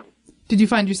that challenge. Did you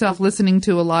find yourself listening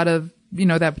to a lot of, you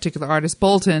know, that particular artist,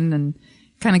 Bolton, and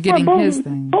kind of getting his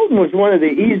thing? Bolton was one of the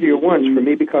easier ones for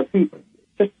me because he was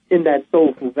just in that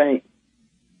soulful vein.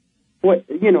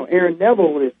 Aaron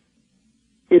Neville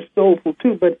is soulful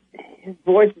too, but his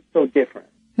voice is so different.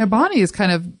 Now, Bonnie is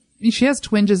kind of she has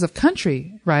twinges of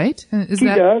country, right? She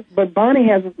does, but Bonnie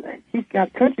she's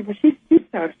got country, but she's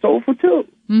got soulful too.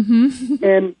 Mm-hmm.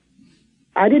 And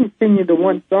I didn't send you the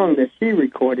one song that she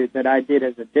recorded that I did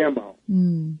as a demo,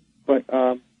 but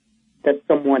that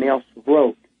someone else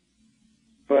wrote.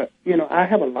 But, I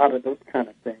have a lot of those kind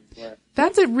of things.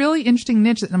 That's a really interesting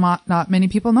niche that not many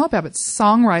people know about, but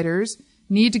songwriters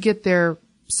need to get their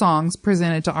songs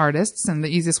presented to artists, and the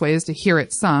easiest way is to hear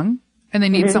it sung, and they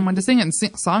need someone to sing it, and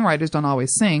songwriters don't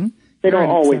always sing. They don't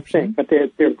always sing, but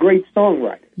they're great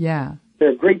songwriters. Yeah.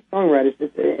 They're great songwriters,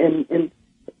 and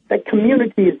that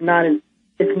community is not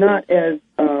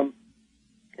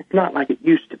like it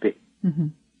used to be. Mm-hmm.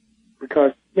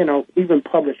 Because, even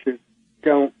publishers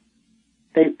don't,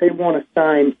 they want to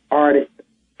sign artists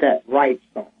that write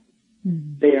songs.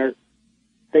 Mm-hmm.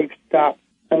 They've stopped,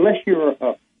 unless you're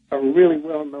a really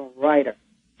well-known writer,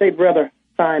 they'd rather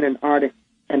sign an artist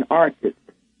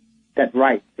that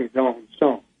writes his own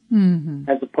song,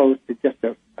 as opposed to just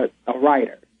a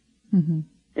writer. Mm-hmm.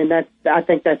 And I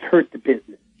think that's hurt the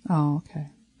business. Oh, okay.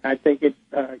 I think it's,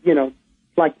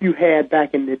 like you had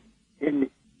back in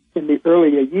the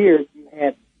earlier years, you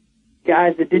had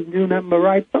guys that didn't do nothing but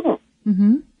write songs.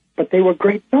 Mm-hmm. But they were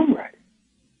great songwriters.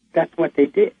 That's what they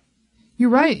did.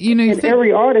 You're right.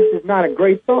 Every artist is not a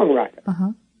great songwriter.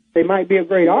 Uh-huh. They might be a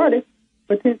great artist,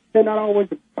 but they're not always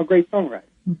a great songwriter.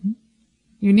 Mm-hmm.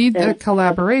 You need the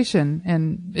collaboration,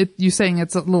 and you're saying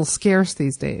it's a little scarce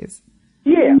these days.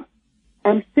 Yeah.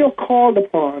 I'm still called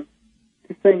upon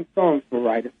to sing songs for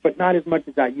writers, but not as much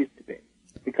as I used to be.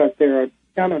 Because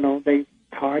it's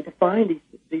hard to find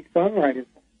these songwriters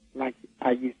like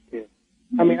I used to.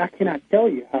 I mean, I cannot tell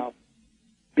you how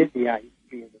busy I used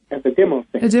to be as a demo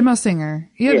singer. A demo singer.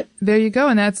 Yeah. There you go,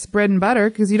 and that's bread and butter,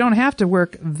 because you don't have to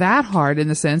work that hard in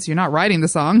the sense you're not writing the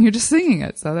song, you're just singing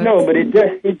it. So no, but it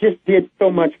just did so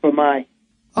much for my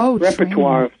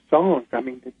repertoire of songs. I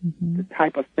mean, the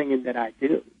type of singing that I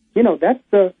do.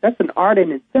 That's an art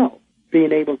in itself,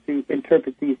 being able to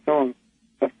interpret these songs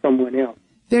of someone else.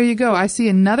 There you go. I see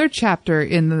another chapter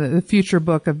in the future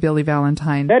book of Billy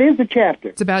Valentine. That is a chapter.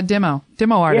 It's about demo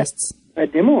artists. Yes,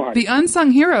 a demo artist. The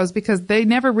unsung heroes, because they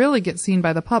never really get seen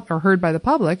by the or heard by the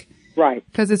public. Right.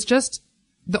 Because it's just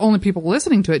the only people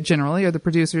listening to it generally are the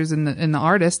producers and the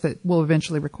artists that will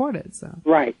eventually record it. So.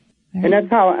 Right. And that's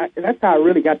how I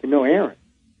really got to know Aaron.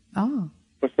 Oh.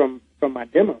 Was from my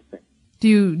demo thing. Do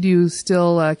you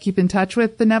still keep in touch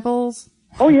with the Nevilles?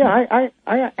 Oh yeah,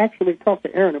 I actually talked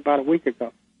to Aaron about a week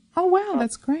ago. Oh wow,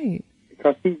 that's great.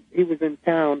 Because he was in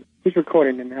town. He's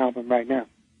recording an album right now.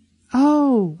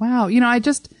 Oh wow! I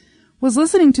just was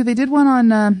listening to. They did one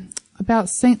on about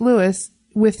St. Louis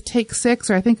with Take Six,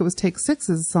 or I think it was Take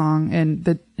Six's song,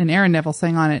 and Aaron Neville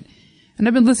sang on it. And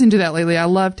I've been listening to that lately. I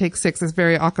love Take Six. It's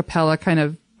very a cappella kind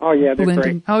of. Oh yeah, they're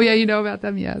great. Oh yeah, you know about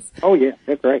them? Yes. Oh yeah,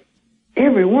 they're great.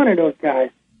 Every one of those guys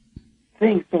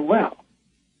sings so well.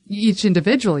 Each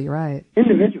individually, right?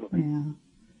 Individually.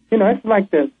 Yeah. It's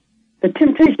like the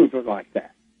Temptations were like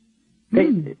that.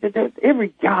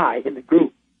 Every guy in the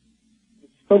group was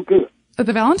so good. But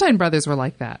the Valentine brothers were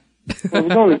like that. Well,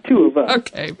 there's only two of us.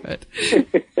 Okay, but...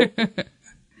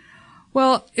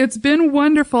 Well, it's been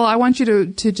wonderful. I want you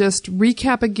to just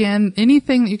recap again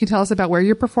anything that you can tell us about where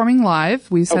you're performing live.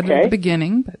 We said it at the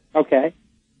beginning. But... Okay.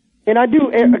 And I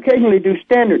do occasionally do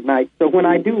standard nights, so when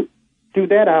I do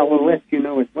that, I will let you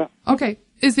know as well. Okay.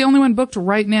 Is the only one booked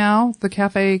right now, the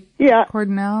Cafe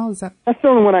Cordonel? That's the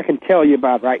only one I can tell you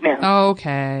about right now.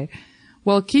 Okay.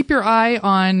 Well, keep your eye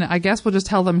on, I guess we'll just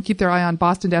tell them, keep their eye on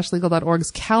boston-legal.org's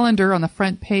calendar on the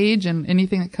front page, and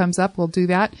anything that comes up, we'll do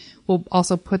that. We'll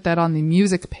also put that on the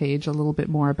music page, a little bit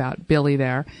more about Billy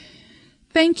there.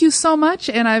 Thank you so much,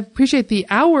 and I appreciate the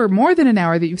more than an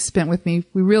hour that you've spent with me.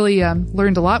 We really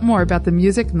learned a lot more about the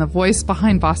music and the voice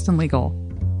behind Boston Legal.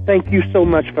 Thank you so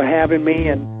much for having me,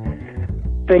 and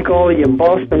thank all of you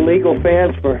Boston Legal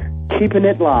fans for keeping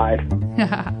it live.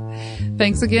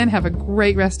 Thanks again. Have a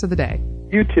great rest of the day.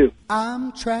 You too.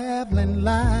 I'm traveling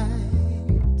light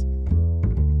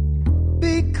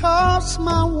because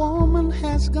my woman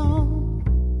has gone.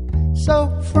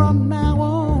 So from now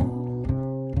on,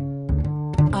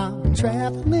 I'm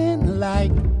traveling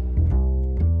light.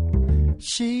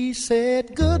 She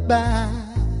said goodbye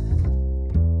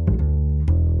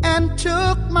and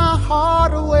took my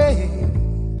heart away.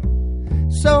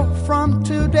 So from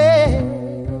today,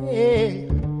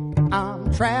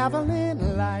 I'm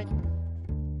traveling light.